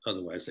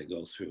otherwise they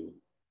go through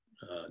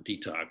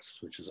detox,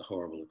 which is a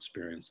horrible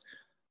experience.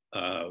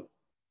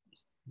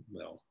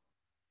 Well,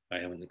 I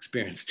haven't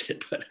experienced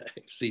it, but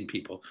I've seen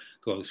people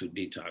going through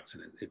detox,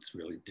 and it's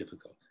really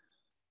difficult.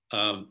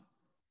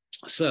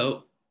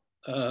 So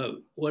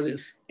what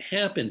has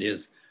happened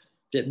is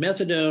that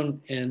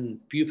methadone and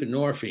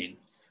buprenorphine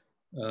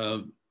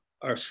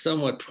are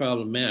somewhat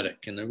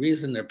problematic. And the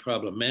reason they're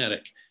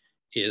problematic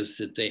is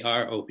that they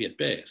are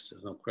opiate-based.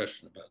 There's no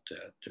question about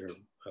that. They're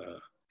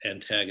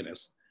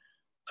agonists,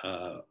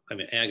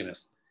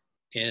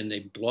 and they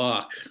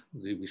block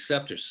the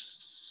receptor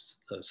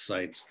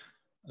sites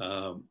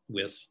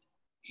with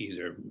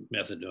either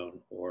methadone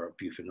or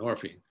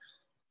buprenorphine.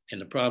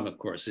 And the problem, of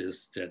course,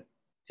 is that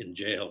in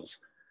jails,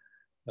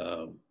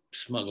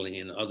 smuggling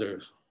in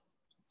other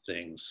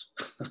things,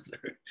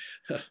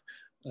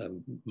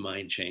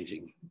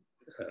 mind-changing,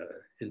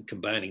 and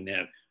combining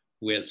that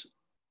with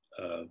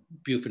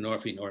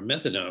buprenorphine or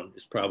methadone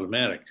is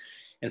problematic.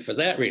 And for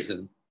that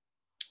reason,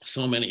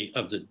 so many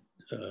of the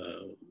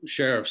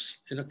sheriffs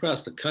and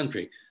across the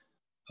country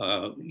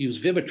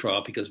use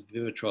Vivitrol, because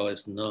Vivitrol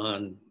is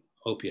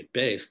non-opiate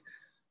based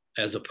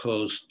as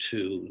opposed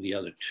to the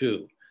other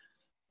two.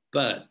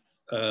 But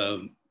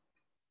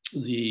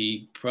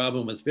the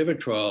problem with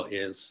Vivitrol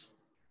is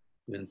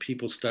when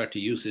people start to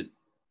use it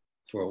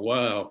for a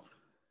while,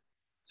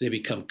 they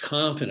become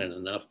confident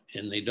enough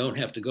and they don't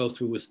have to go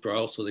through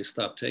withdrawal, so they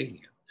stop taking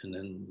it. And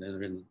then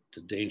they're in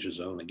the danger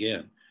zone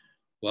again.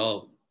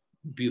 Well,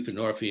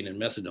 buprenorphine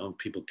and methadone,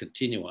 people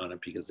continue on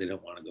it because they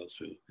don't want to go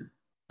through,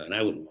 and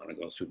I wouldn't want to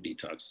go through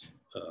detox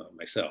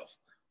myself.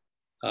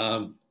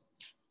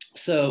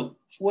 So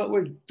what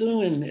we're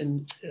doing,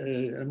 and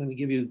I'm going to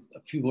give you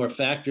a few more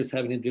factors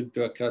having to do with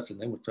drug cuts,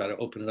 and then we'll try to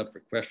open it up for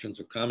questions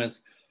or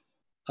comments.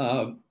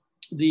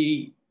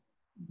 The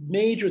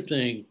major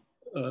thing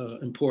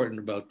important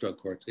about drug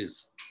courts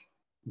is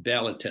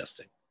ballot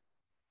testing.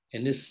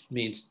 And this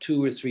means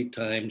 2 or 3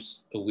 times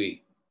a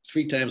week.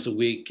 3 times a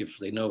week if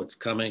they know it's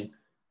coming.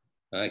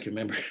 I can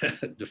remember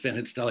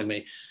defendants telling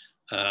me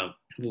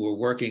who were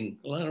working,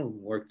 a lot of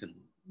them worked in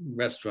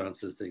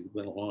restaurants as they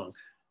went along,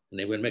 and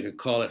they would make a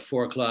call at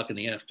 4 o'clock in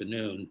the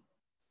afternoon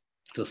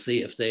to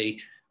see if they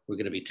were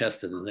going to be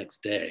tested the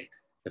next day.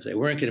 If they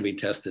weren't going to be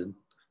tested,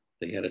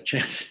 they had a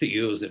chance to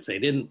use. If they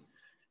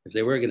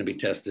were going to be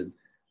tested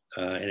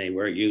and they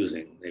were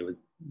using, they would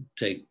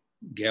take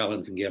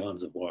gallons and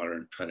gallons of water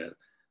and try to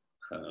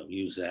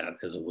use that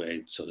as a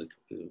way so that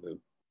it would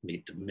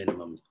meet the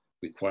minimum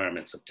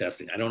requirements of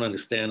testing. I don't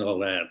understand all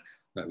that. I'm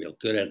not real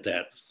good at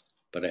that,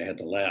 but I had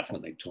to laugh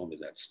when they told me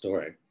that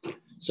story.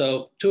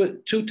 So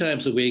 2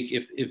 times a week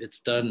if it's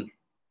done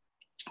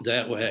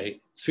that way,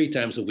 3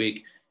 times a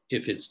week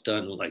if it's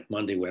done like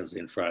Monday, Wednesday,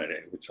 and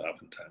Friday, which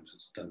oftentimes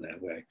is done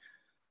that way.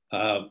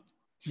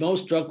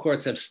 Most drug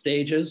courts have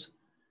stages.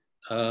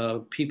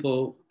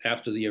 People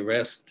after the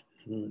arrest,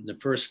 in the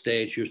first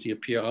stage usually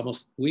appear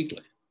almost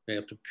weekly. They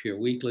have to appear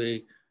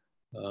weekly,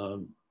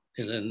 and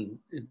then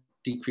it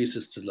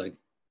decreases to like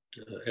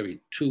every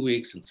 2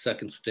 weeks in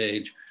second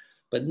stage,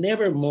 but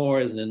never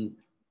more than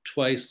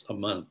twice a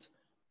month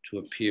to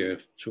appear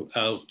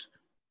throughout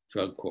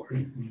drug court.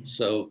 Mm-hmm.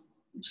 So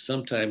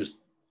sometimes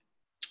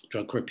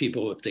drug court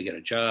people, if they get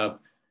a job,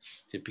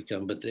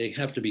 but they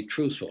have to be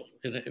truthful.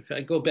 And if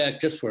I go back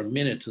just for a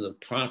minute to the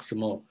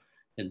proximal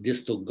and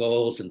distal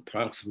goals and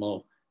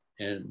proximal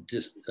and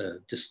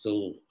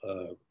distal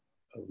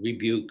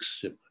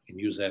rebukes, if I can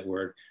use that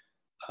word,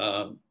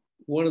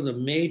 one of the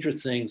major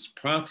things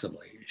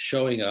proximally is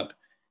showing up,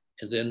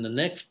 and then the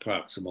next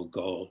proximal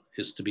goal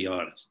is to be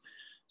honest.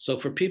 So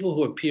for people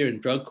who appear in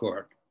drug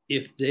court,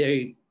 if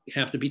they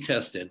have to be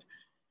tested,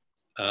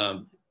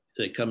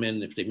 they come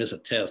in, if they miss a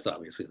test,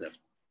 obviously that's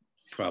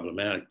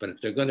problematic, but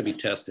if they're going to be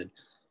tested,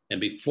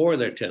 and before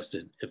they're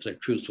tested, if they're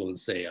truthful and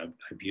say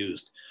I've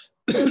used,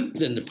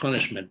 then the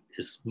punishment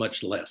is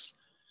much less,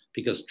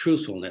 because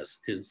truthfulness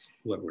is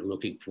what we're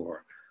looking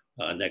for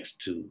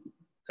next to,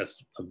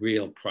 that's a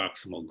real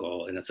proximal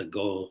goal, and it's a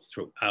goal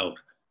throughout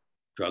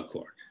drug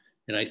court.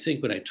 And I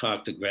think when I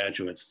talk to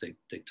graduates,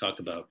 they talk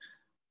about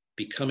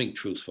becoming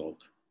truthful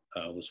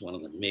was one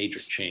of the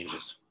major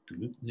changes,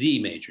 the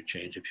major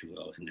change, if you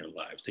will, in their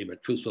lives. They were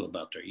truthful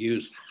about their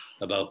use,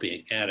 about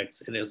being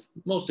addicts. And as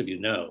most of you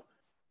know,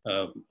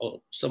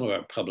 some of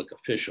our public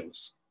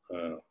officials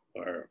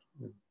are,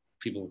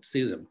 people would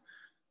see them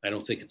I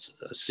don't think it's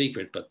a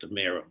secret, but the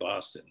mayor of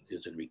Boston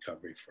is in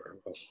recovery for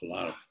a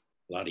lot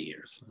of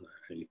years. And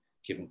I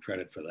give him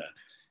credit for that.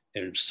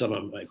 And some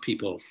of my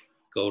people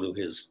go to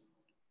his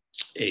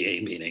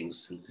AA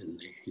meetings,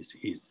 and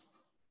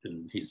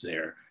he's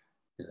there.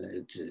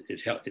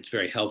 It's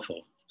very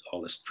helpful.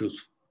 All this truth,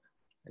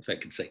 if I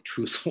could say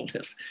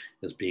truthfulness,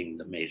 as being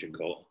the major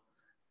goal.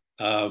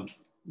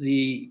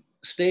 The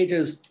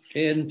stages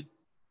end,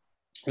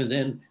 and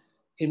then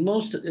in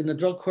the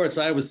drug courts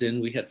I was in,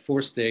 we had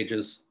 4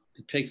 stages.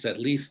 It takes at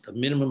least a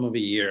minimum of a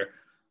year,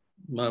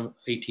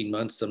 18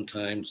 months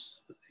sometimes.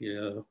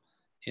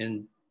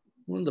 And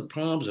one of the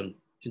problems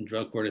in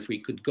drug court, if we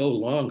could go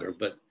longer,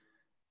 but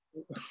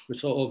we're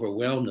so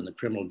overwhelmed in the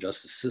criminal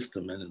justice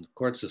system and in the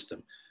court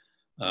system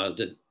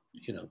that,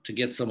 to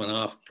get someone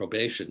off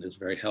probation is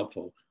very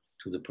helpful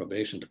to the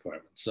probation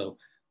department. So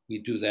we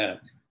do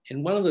that.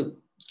 And one of the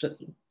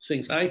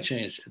things I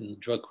changed in the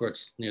drug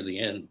courts near the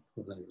end,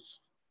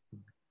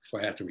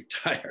 before I had to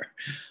retire,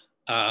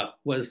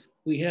 was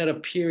we had a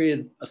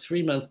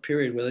 3-month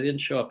period where they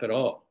didn't show up at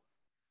all.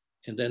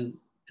 And then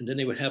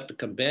they would have to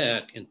come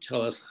back and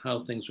tell us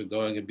how things were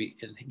going and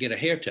get a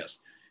hair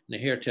test. And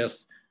the hair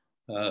test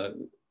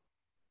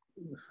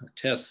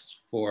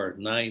tests for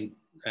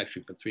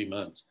 3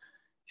 months.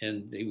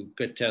 And they would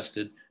get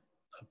tested,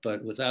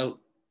 but and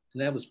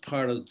that was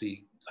part of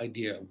the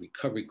idea of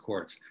recovery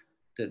courts,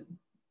 that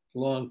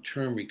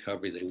long-term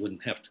recovery, they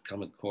wouldn't have to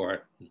come in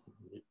court and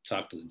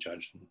talk to the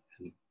judge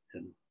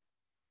in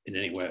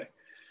any way.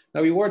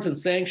 Now, rewards and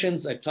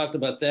sanctions, I've talked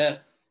about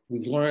that.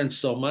 We've learned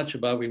so much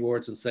about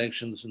rewards and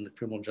sanctions in the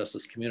criminal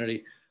justice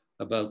community,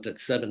 about that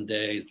 7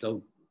 days.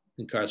 Don't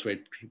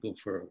incarcerate people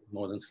for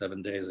more than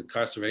 7 days.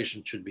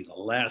 Incarceration should be the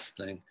last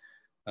thing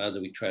that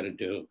we try to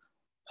do.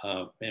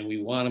 And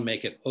we want to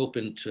make it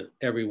open to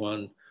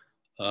everyone,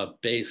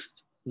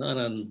 based not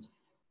on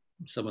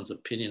someone's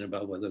opinion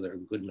about whether they're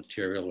good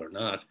material or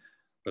not,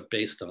 but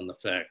based on the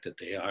fact that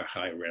they are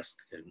high risk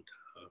and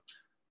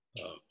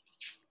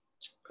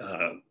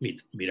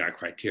meet our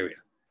criteria.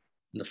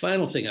 And the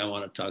final thing I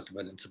want to talk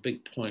about, and it's a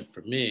big point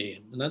for me,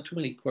 and not too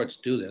many courts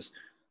do this,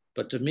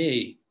 but to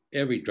me,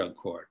 every drug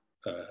court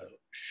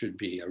should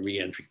be a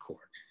reentry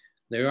court.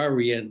 They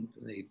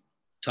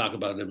talk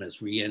about them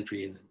as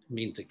reentry, and it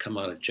means they come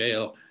out of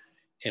jail.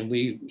 And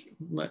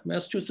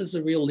Massachusetts is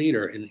a real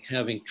leader in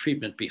having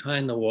treatment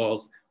behind the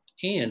walls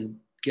and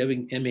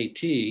giving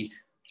MAT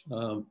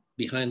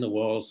behind the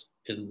walls,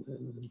 and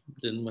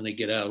then when they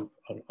get out,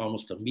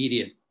 almost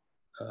immediate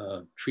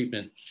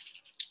treatment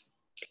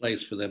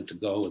place for them to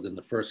go within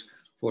the first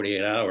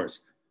 48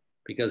 hours,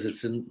 because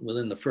it's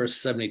within the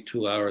first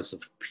 72 hours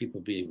of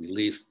people being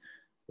released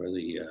where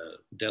the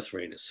death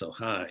rate is so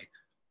high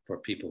for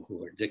people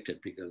who are addicted,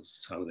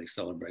 because how do they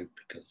celebrate?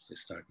 Because they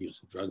start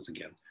using drugs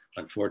again,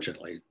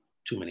 unfortunately,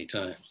 too many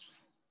times.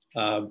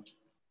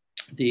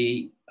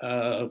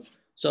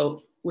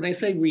 So when I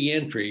say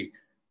reentry,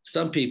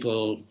 some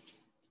people,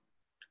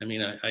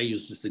 I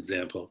use this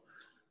example,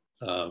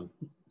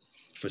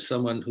 for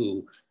someone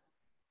who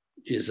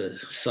is a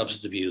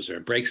substance abuser,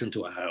 breaks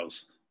into a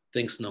house,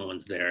 thinks no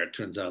one's there. It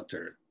turns out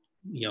they're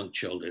young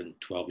children,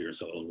 12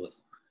 years old,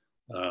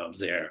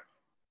 there,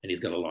 and he's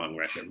got a long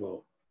record.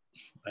 Well,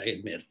 I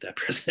admit that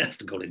person has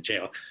to go to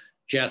jail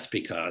just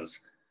because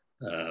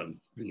the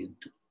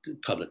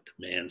public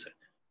demands it.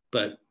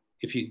 But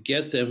if you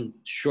get them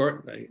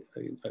short, I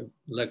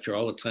lecture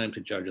all the time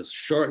to judges,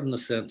 shorten the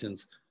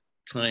sentence,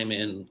 time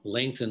in,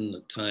 lengthen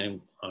the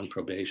time on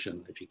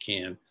probation if you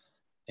can,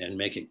 and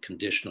make it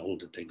conditional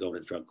that they go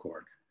to drug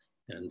court.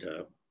 And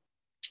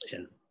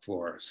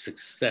for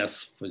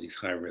success for these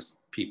high-risk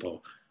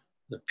people,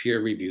 the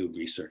peer-reviewed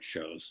research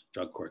shows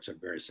drug courts are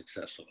very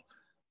successful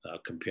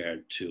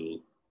compared to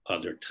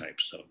other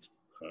types of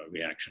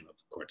reaction of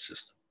the court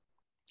system.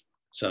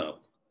 So,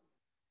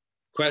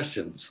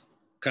 questions,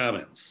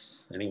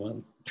 comments,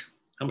 anyone?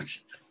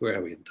 Where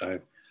are we in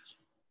time?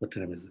 What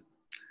time is it?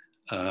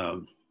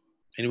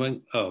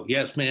 Anyone? Oh,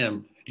 yes,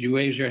 ma'am. Did you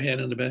raise your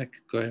hand in the back?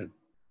 Go ahead.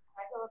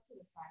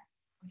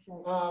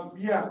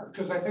 Yeah,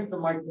 because I think the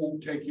mic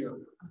won't take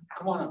you.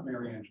 Come on up,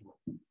 Mary Angela.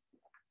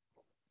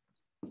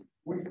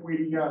 We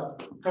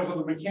because of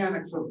the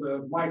mechanics of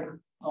the mic,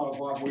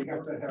 Bob, we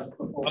have to have the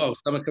folks. Oh,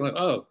 someone come up.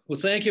 Oh, well,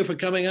 thank you for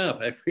coming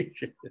up. I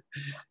appreciate it.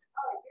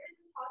 You're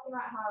just talking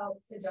about how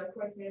the drug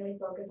courts mainly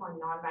focus on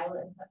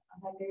non-violent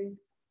offenders,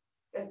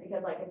 just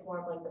because it's more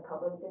of the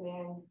public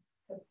demand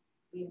to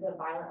leave the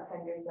violent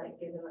offenders,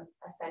 give them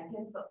a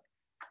sentence. But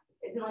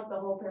isn't the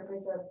whole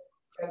purpose of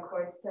drug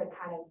courts to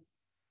kind of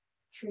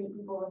treat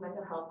people with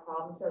mental health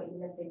problems? So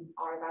even if they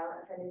are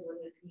violent offenders,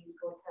 wouldn't it be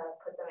useful to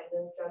put them in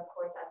those drug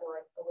courts as a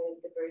way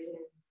of diversion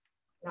and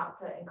not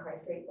to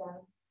incarcerate them?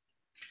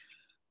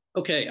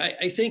 Okay,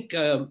 I think,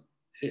 I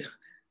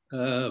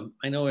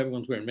know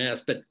everyone's wearing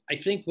masks, but I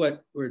think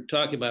what we're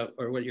talking about,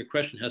 or what your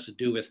question has to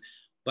do with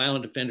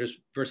violent offenders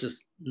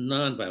versus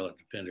non-violent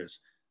offenders.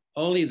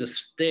 Only the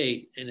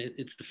state, and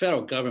it's the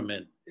federal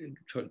government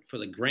for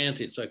the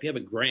granted. So if you have a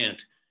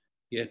grant,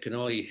 you can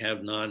only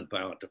have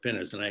non-violent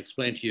offenders. And I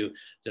explained to you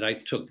that I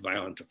took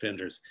violent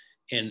offenders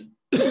And,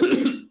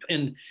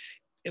 and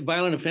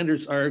violent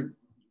offenders are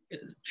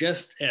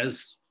just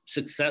as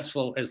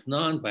successful as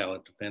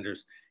non-violent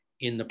offenders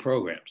in the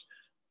programs.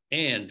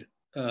 And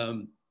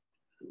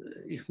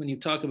when you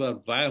talk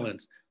about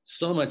violence,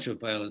 so much of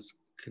violence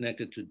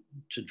connected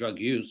to drug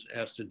use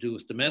has to do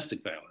with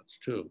domestic violence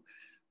too.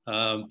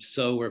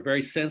 So we're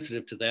very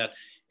sensitive to that.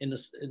 In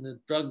the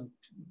drug,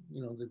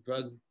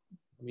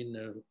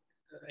 the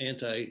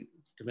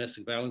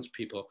anti-domestic violence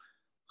people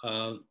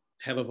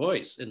have a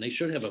voice, and they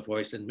should have a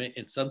voice. And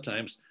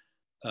sometimes,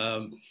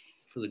 for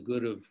the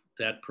good of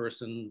that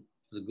person,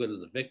 for the good of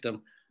the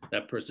victim,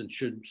 that person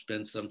should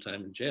spend some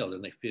time in jail,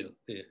 and they feel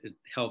it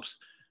helps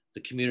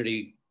the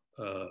community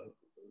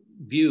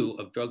view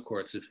of drug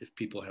courts if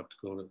people have to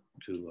go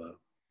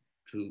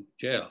to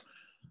jail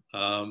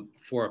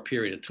for a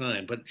period of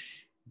time. But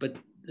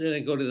then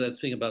I go to that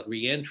thing about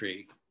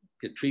reentry,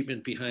 get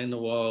treatment behind the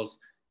walls,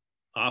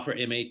 offer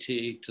MAT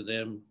to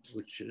them,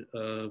 which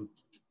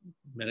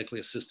medically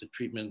assisted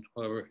treatment,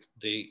 or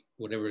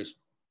whatever is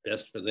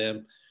best for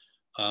them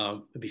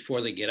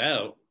before they get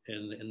out,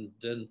 and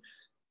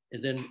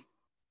then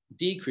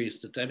decrease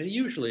the time. And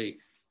usually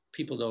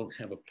people don't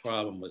have a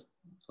problem with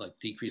like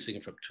decreasing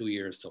it from 2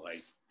 years to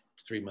like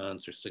 3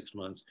 months or 6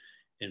 months,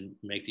 and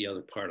make the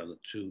other part of the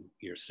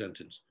 2-year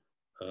sentence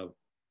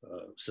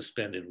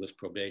suspended with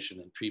probation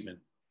and treatment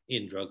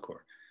in drug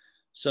court.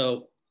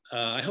 So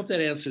I hope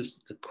that answers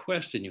the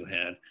question you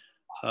had,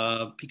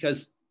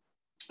 because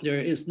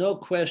there is no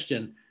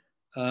question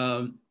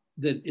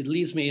that it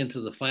leads me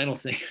into the final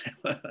thing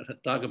I want to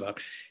talk about.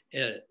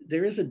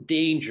 There is a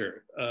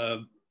danger.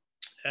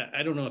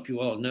 I don't know if you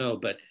all know,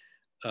 but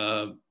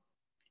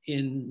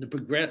in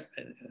the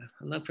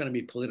I'm not trying to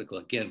be political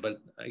again,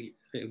 but I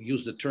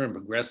use the term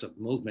progressive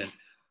movement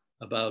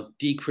about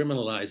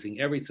decriminalizing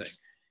everything.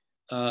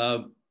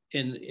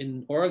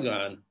 In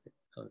Oregon,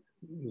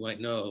 you might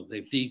know,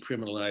 they've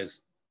decriminalized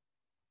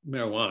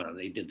marijuana.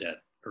 They did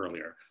that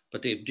earlier,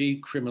 but they've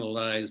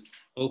decriminalized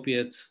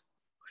opiates,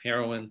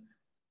 heroin,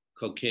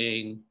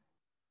 cocaine,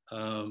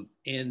 and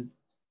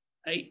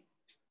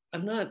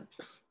I'm not.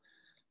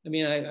 I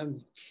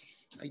mean,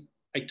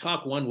 I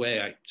talk one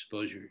way. I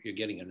suppose you're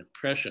getting an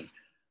impression,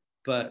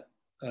 but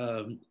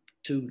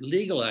to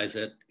legalize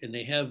it, and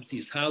they have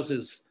these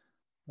houses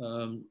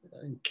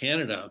in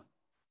Canada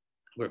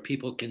where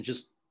people can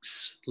just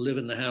live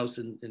in the house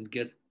and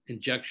get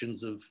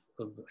injections of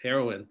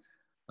heroin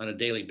on a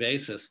daily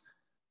basis.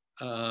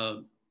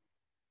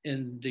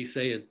 And they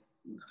say it,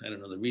 I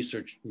don't know, the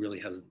research really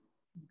hasn't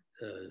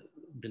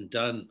been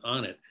done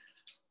on it,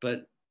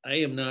 but I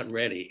am not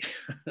ready.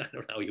 I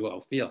don't know how you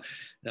all feel.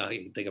 Now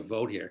you can take a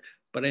vote here,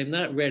 but I'm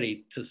not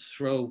ready to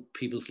throw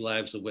people's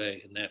lives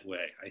away in that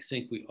way. I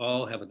think we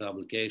all have an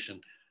obligation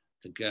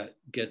to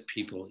get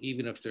people,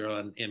 even if they're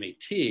on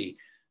MAT,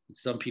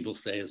 some people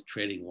say is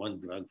trading one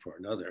drug for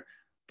another,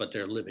 but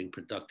they're living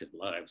productive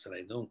lives. And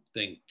I don't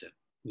think that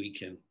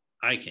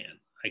I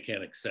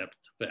can't accept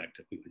the fact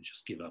that we would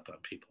just give up on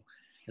people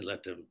and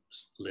let them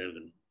live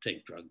and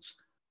take drugs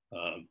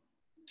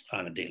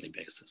on a daily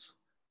basis.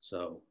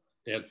 So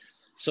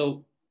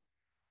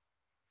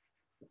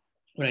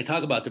when I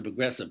talk about the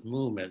progressive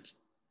movements,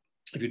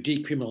 if you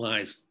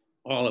decriminalize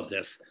all of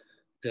this,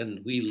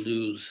 then we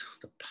lose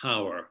the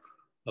power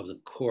of the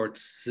court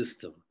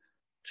system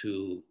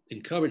to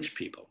encourage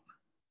people.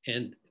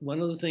 And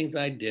one of the things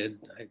I did,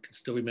 I can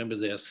still remember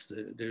this,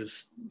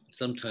 there's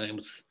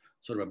sometimes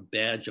sort of a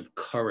badge of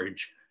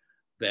courage,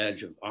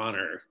 badge of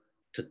honor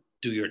to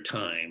do your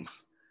time.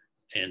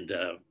 And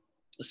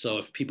so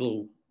if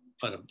people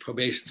on a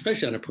probation,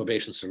 especially on a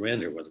probation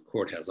surrender where the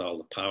court has all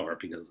the power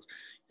because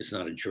it's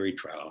not a jury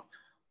trial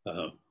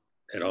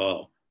at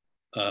all,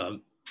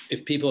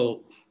 if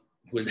people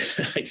would,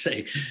 I'd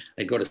say,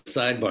 I'd go to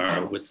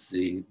sidebar with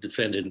the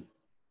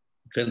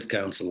defense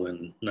counsel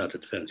and not the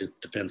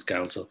defense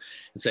counsel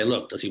and say,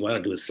 look, does he want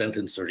to do a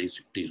sentence or does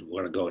he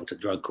want to go into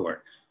drug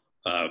court?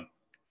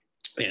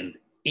 And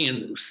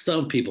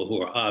some people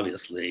who are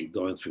obviously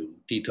going through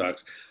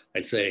detox,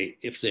 I'd say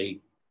if they,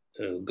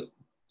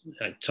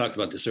 I talked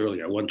about this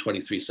earlier,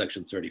 123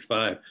 section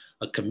 35,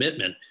 a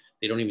commitment,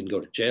 they don't even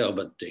go to jail,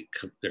 but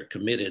they're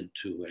committed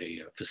to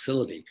a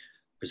facility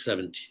for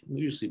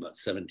usually about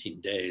 17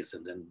 days.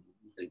 And then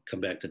they come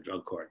back to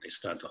drug court and they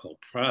start the whole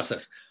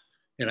process.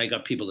 And I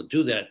got people to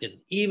do that. And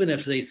even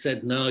if they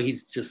said, no,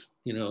 he's just,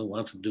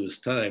 wants to do his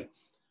time,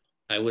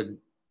 I would,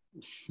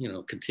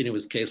 continue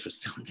his case for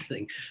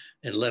sentencing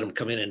and let him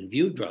come in and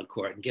view drug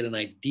court and get an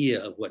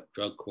idea of what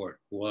drug court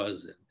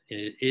was and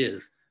it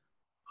is,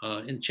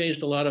 and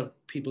changed a lot of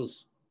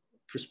people's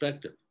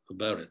perspective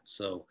about it.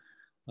 So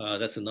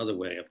that's another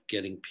way of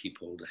getting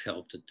people the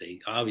help that they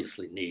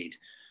obviously need,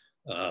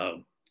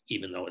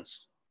 even though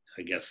it's,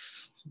 I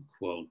guess,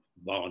 quote,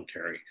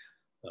 voluntary,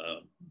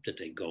 that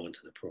they go into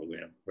the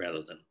program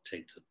rather than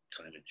take the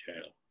time in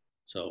jail.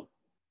 So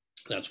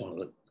that's one of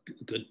the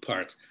good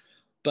parts.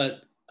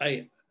 But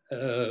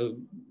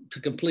to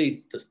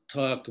complete the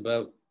talk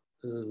about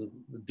the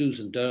do's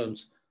and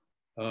don'ts,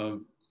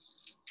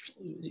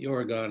 the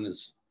Oregon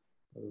is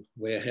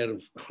way ahead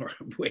of our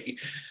way.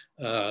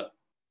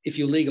 If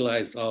you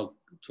legalize all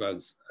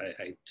drugs,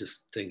 I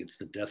just think it's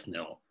the death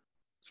knell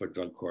for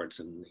drug courts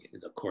and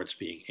the courts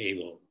being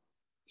able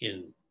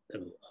in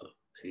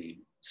a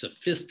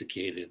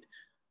sophisticated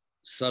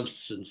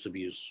substance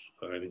abuse,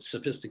 or I mean,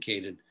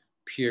 sophisticated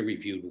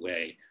peer-reviewed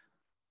way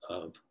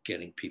of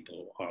getting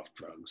people off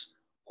drugs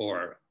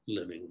or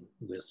living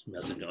with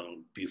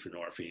methadone,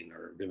 buprenorphine,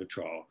 or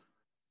Vivitrol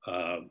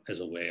as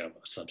a way of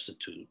a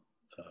substitute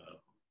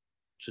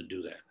to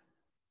do that.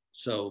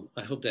 So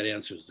I hope that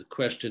answers the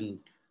question.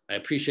 I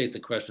appreciate the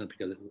question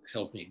because it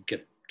helped me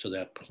get to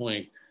that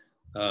point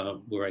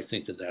where I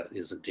think that that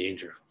is a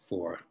danger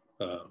for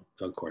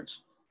drug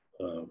courts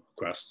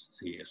across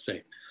the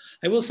state.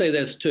 I will say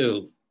this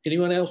too.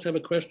 Anyone else have a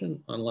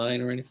question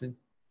online or anything?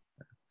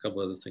 A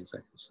couple other things I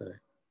can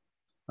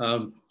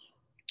say.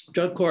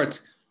 Drug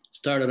courts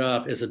started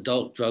off as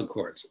adult drug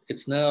courts.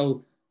 It's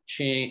now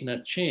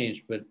not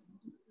changed, but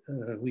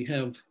we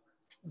have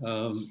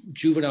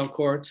juvenile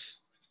courts,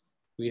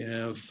 we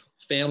have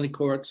family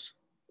courts,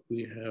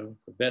 we have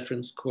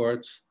veterans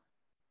courts,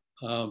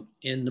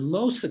 and the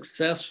most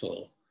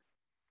successful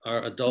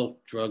are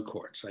adult drug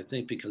courts. I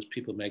think because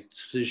people make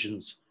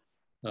decisions,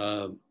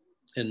 and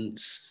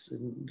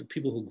the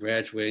people who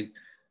graduate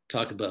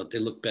talk about, they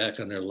look back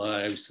on their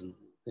lives and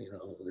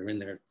they're in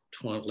their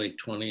late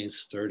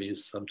 20s, 30s,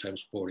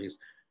 sometimes 40s,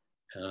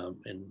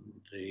 and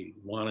they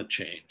want to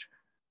change.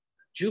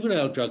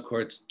 Juvenile drug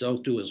courts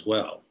don't do as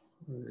well.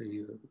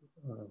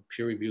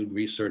 Peer-reviewed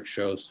research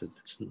shows that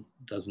it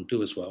doesn't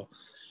do as well.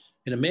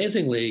 And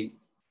amazingly,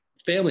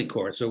 family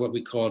courts, or what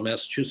we call in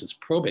Massachusetts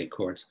probate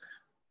courts,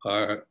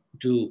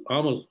 do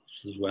almost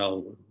as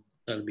well.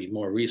 That would be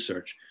more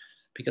research,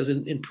 because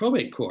in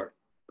probate court,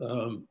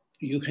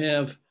 you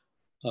have,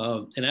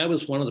 and I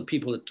was one of the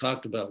people that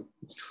talked about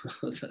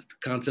the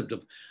concept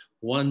of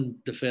one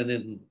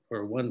defendant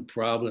or one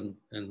problem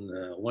and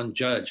one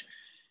judge,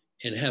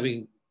 and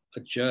having a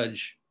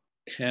judge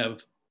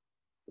have,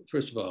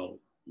 first of all,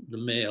 the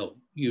male,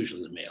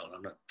 usually the male,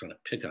 I'm not trying to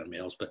pick on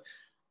males, but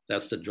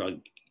that's the drug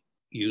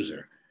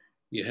user.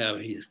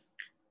 He's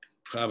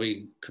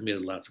probably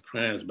committed lots of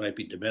crimes, might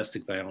be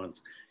domestic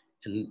violence,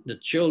 and the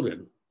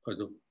children, or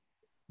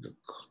the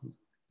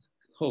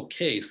whole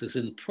case is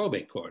in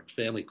probate court,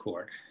 family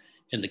court,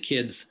 and the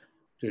kids,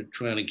 they're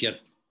trying to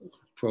get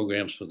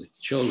programs for the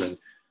children,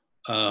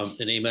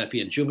 and they might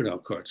be in juvenile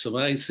court. So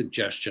my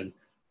suggestion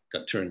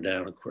got turned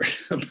down, of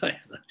course, by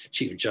the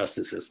chief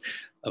justices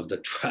of the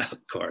trial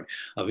court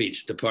of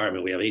each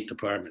department. We have 8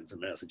 departments in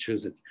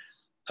Massachusetts.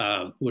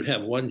 Would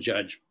have one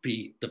judge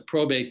be the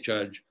probate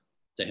judge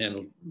to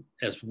handle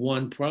as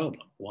one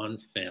problem, one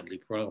family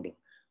problem,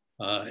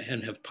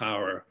 and have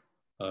power,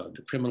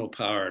 the criminal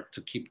power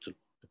to keep the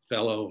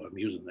fellow, I'm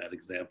using that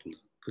example,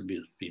 could be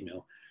a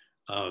female,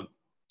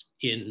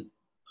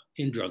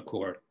 in drug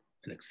court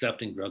and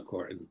accepting drug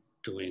court and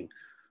doing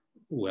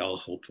well,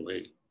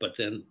 hopefully. But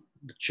then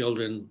the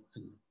children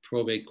in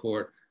probate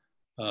court,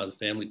 the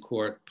family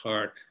court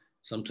part,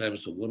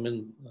 sometimes the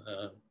women,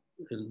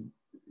 and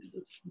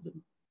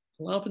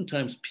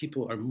oftentimes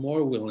people are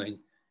more willing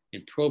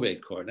in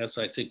probate court. That's,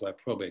 I think, why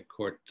probate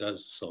court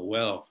does so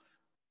well,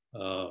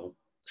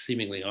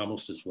 seemingly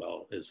almost as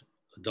well as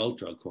adult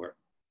drug court,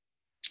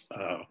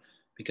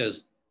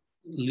 because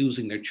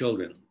losing their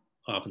children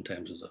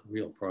oftentimes is a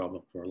real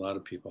problem for a lot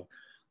of people,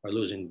 or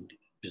losing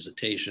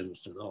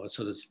visitations and all that.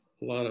 So there's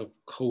a lot of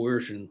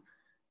coercion.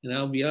 And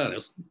I'll be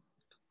honest,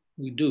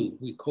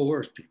 we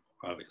coerce people,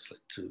 obviously,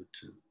 to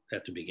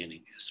at the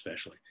beginning,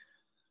 especially.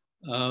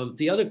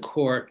 The other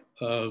court,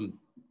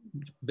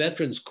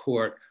 Veterans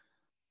Court,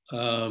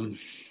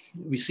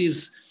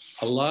 receives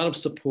a lot of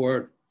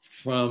support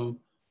from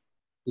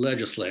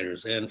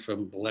legislators and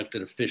from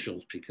elected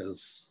officials,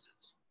 because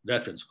it's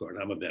Veterans Court.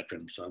 I'm a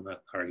veteran, so I'm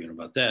not arguing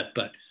about that.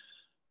 But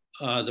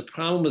the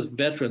problem with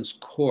Veterans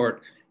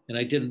Court, and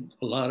I did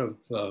a lot of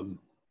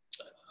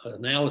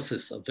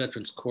analysis of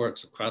veterans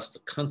courts across the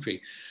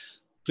country,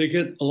 they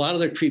get a lot of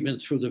their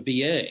treatment through the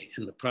VA.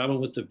 And the problem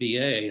with the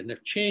VA, and they're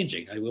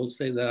changing, I will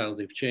say that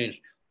they've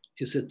changed,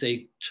 is that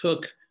they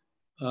took,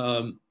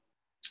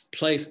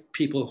 placed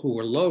people who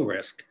were low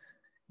risk,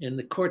 and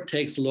the court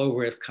takes low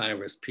risk, high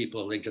risk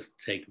people, they just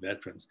take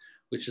veterans,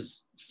 which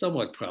is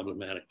somewhat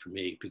problematic for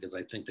me, because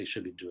I think they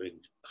should be doing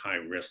high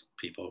risk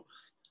people.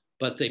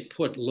 But they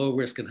put low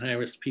risk and high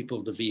risk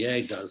people, the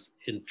VA does,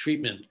 in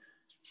treatment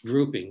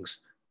groupings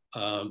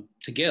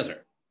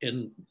together.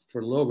 And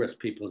for low risk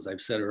people, as I've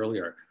said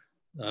earlier,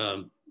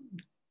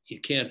 you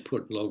can't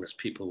put low risk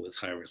people with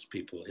high risk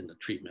people in the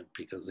treatment,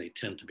 because they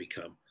tend to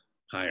become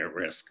higher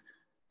risk.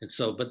 And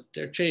so, but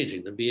they're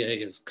changing. The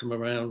VA has come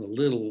around a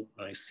little.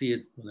 I see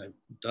it when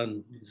I've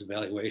done these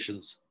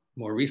evaluations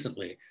more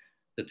recently,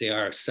 that they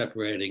are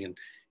separating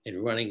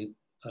and running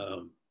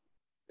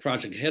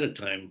project ahead of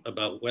time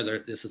about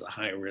whether this is a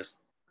high risk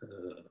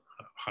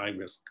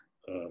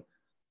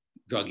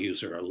drug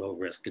user or low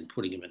risk, and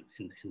putting him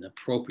in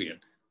appropriate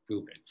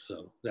grouping.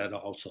 So that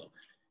also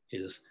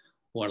is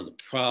one of the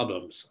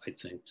problems, I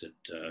think,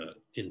 that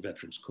in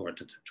Veterans Court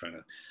that they're trying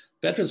to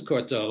Veterans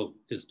Court, though,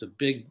 is the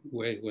big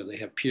way where they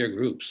have peer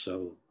groups.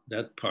 So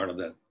that part of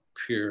that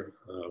peer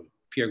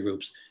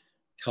groups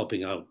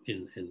helping out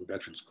in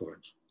Veterans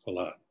Courts a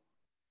lot.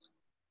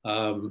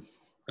 All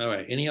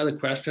right, any other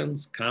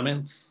questions,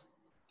 comments?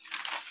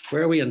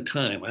 Where are we in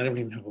time? I don't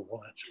even have a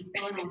watch.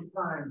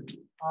 Time.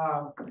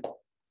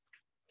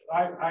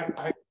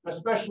 I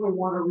especially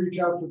want to reach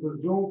out to the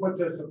Zoom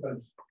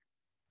participants.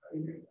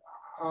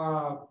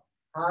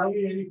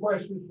 Harley, any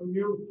questions from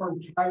you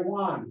from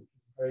Taiwan?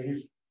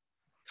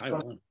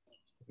 Taiwan.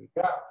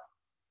 Yeah.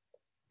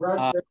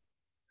 Brett,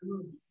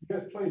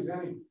 yes, please,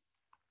 any.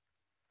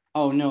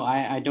 Oh, no,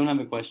 I don't have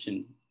a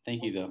question.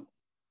 Thank you, though.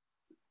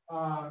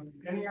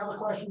 Any other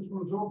questions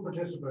from Zoom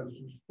participants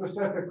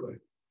specifically?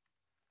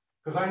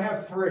 Because I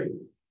have three.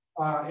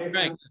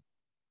 Right.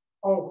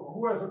 Oh,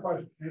 who has a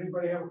question?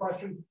 Anybody have a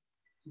question?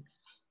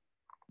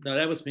 No,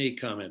 that was me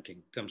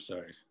commenting. I'm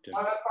sorry.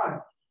 Oh, that's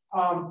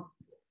fine.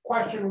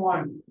 Question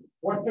one,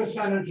 what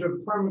percentage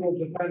of criminal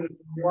defendants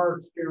in your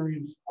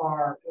experience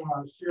are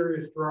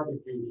serious drug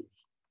abusers?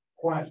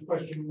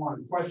 Question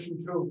one.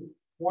 Question two,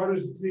 what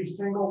is the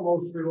single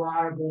most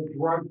reliable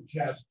drug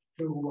test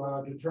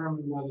to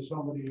determine whether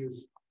somebody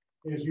is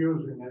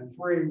using? And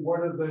three,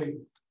 what are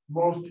the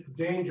most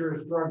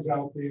dangerous drugs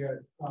out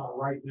there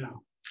right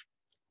now?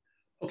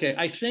 Okay,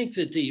 I think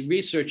that the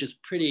research is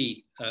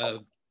pretty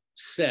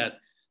set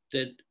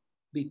that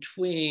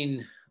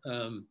between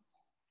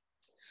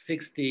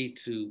 60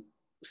 to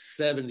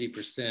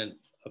 70%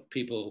 of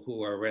people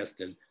who are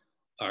arrested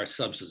are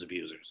substance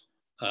abusers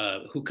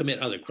who commit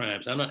other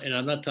crimes. I'm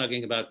not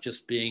talking about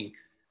just being.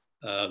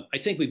 I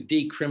think we've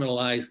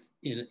decriminalized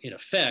in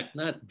effect,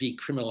 not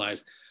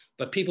decriminalized,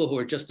 but people who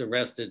are just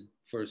arrested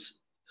for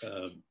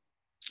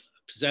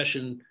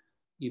possession,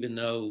 even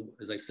though,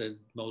 as I said,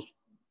 most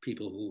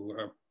people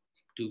who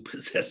do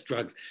possess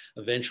drugs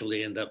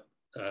eventually end up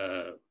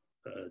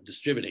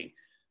distributing.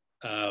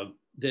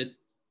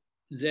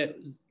 That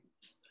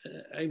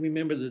I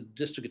remember the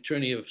district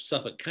attorney of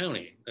Suffolk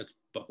County, that's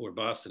where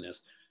Boston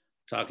is,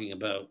 talking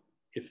about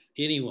if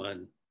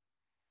anyone,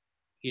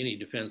 any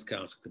defense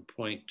counsel could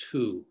point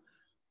to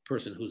a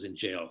person who's in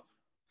jail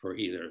for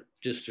either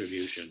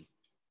distribution,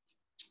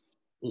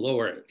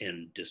 lower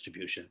end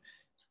distribution,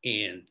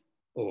 and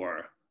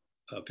or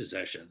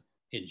possession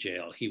in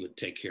jail, he would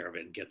take care of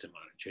it and get them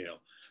out of jail.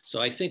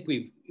 So I think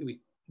we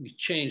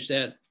changed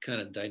that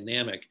kind of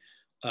dynamic,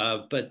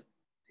 but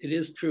it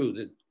is true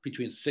that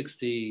between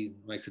 60,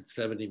 I said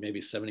 70,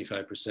 maybe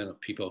 75%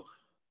 of people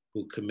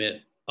who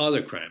commit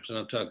other crimes, and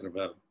I'm talking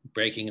about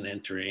breaking and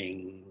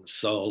entering,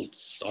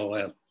 assaults, all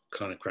that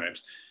kind of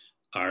crimes,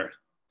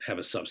 have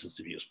a substance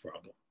abuse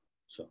problem.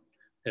 So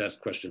that's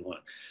question one.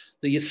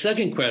 The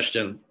second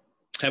question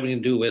having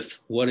to do with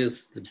what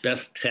is the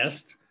best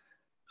test,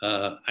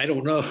 I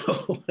don't know.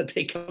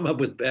 They come up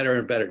with better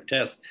and better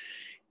tests.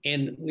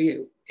 And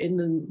we,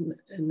 in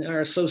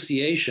our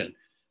association,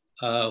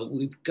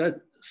 we've got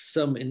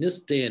some, in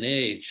this day and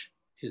age,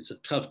 it's a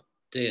tough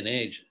day and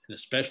age, and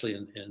especially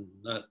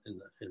not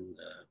in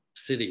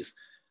cities,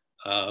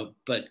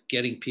 but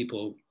getting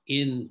people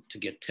in to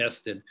get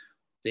tested.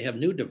 They have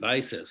new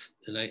devices.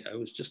 And I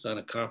was just on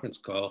a conference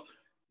call,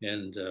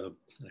 and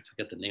I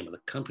forget the name of the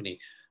company,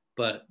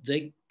 but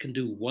they can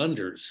do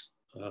wonders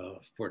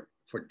for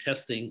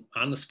testing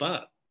on the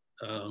spot,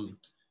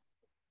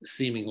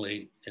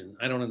 seemingly. And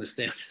I don't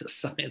understand the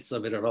science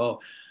of it at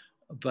all,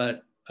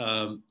 but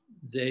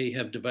they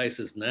have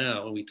devices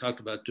now, and we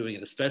talked about doing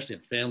it, especially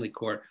in family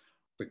court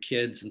for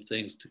kids and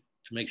things, to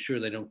make sure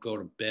they don't go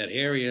to bad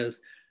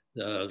areas,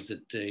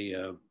 that they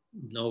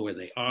know where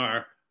they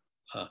are,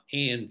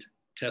 and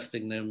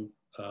testing them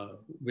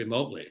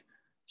remotely.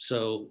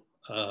 So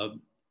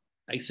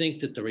I think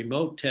that the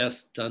remote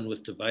test done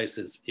with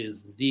devices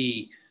is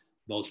the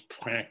most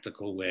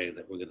practical way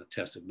that we're going to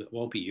test it. It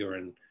won't be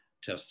urine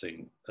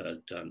testing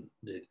done.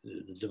 The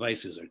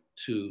devices are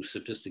too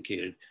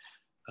sophisticated,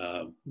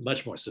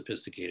 much more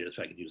sophisticated, if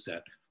I could use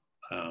that,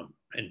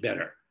 and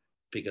better,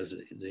 because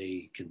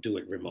they can do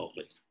it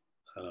remotely.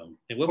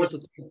 And what was the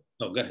thing?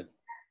 Oh, go ahead.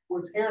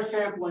 Was hair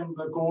sampling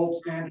the gold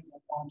standard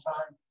at one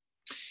time?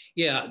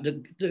 Yeah,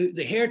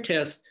 the hair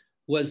test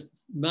was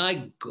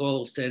my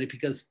gold standard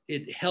because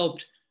it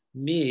helped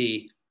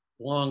me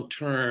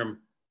long-term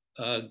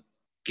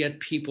get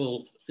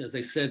people, as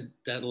I said,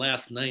 that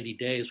last 90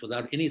 days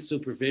without any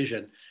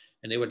supervision,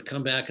 and they would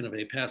come back, and if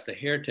they passed the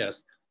hair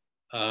test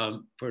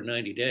for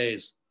 90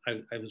 days,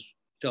 I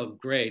felt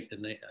great,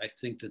 and I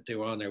think that they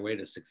were on their way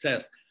to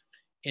success.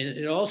 And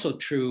it also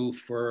true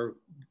for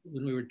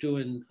when we were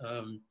doing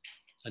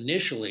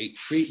initially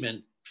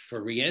treatment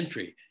for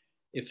reentry.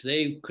 If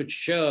they could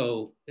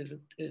show, if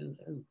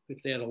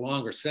they had a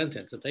longer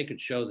sentence, if they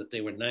could show that they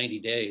were 90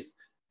 days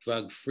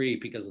drug-free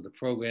because of the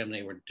program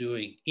they were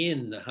doing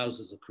in the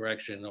houses of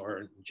correction or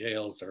in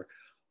jails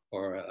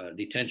or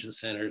detention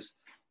centers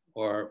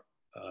or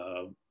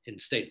in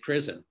state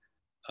prison,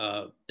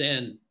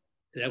 then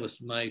that was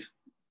my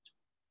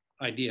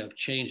idea of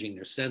changing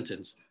their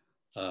sentence,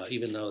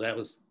 even though that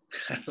was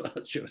I'm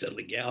not sure the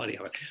legality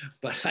of it,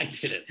 but I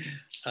did it.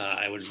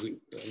 I would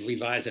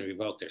revise and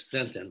revoke their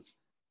sentence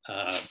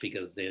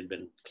because they had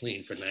been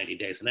clean for 90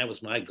 days. And that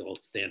was my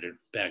gold standard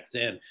back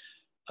then.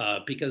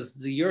 Because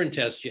the urine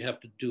tests, you have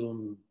to do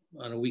them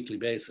on a weekly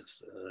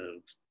basis,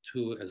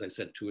 as I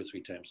said, 2 or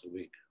 3 times a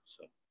week.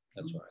 So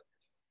that's why.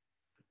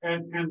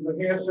 And the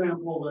hair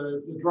sample,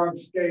 the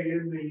drugs stay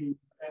in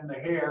the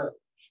hair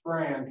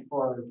strand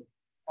for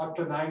up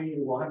to 90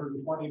 to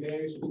 120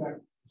 days. Is that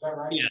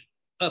right? Yeah,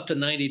 up to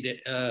 90 days.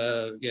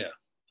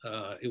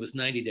 It was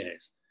 90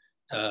 days.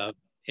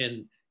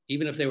 And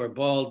even if they were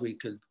bald, we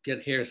could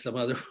get hair some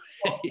other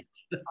way.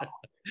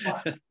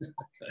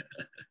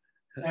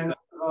 And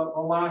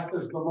the last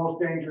is the most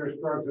dangerous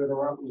drugs that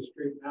are up in the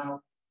street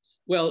now.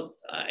 Well,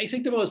 I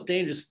think the most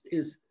dangerous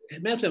is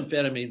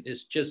methamphetamine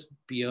is just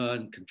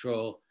beyond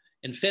control.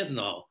 And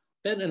fentanyl.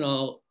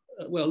 Fentanyl,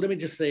 well, let me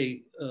just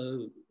say,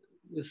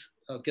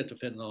 I'll get to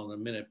fentanyl in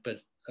a minute,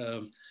 but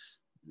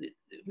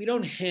we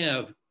don't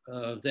have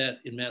that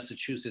in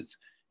Massachusetts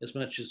as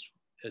much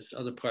as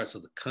other parts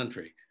of the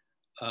country.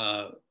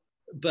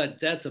 But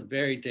that's a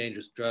very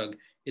dangerous drug.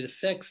 It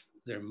affects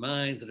their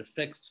minds. It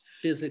affects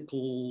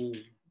physical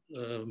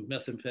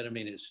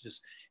methamphetamine. It's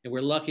just, and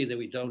we're lucky that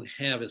we don't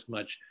have as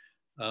much,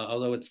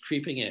 although it's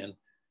creeping in.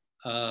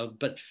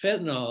 But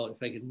fentanyl,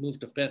 if I can move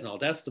to fentanyl,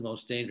 that's the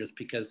most dangerous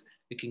because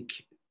it can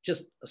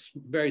just a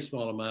very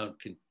small amount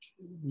can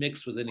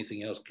mix with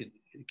anything else, can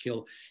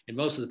kill. And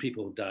most of the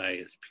people who die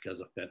is because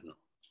of fentanyl.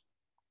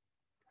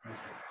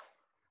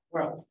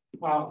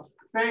 Well,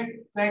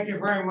 thank you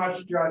very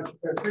much, Judge.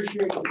 I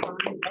appreciate your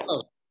time.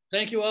 Oh,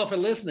 thank you all for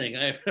listening.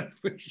 I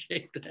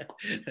appreciate that.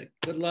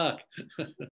 Good luck.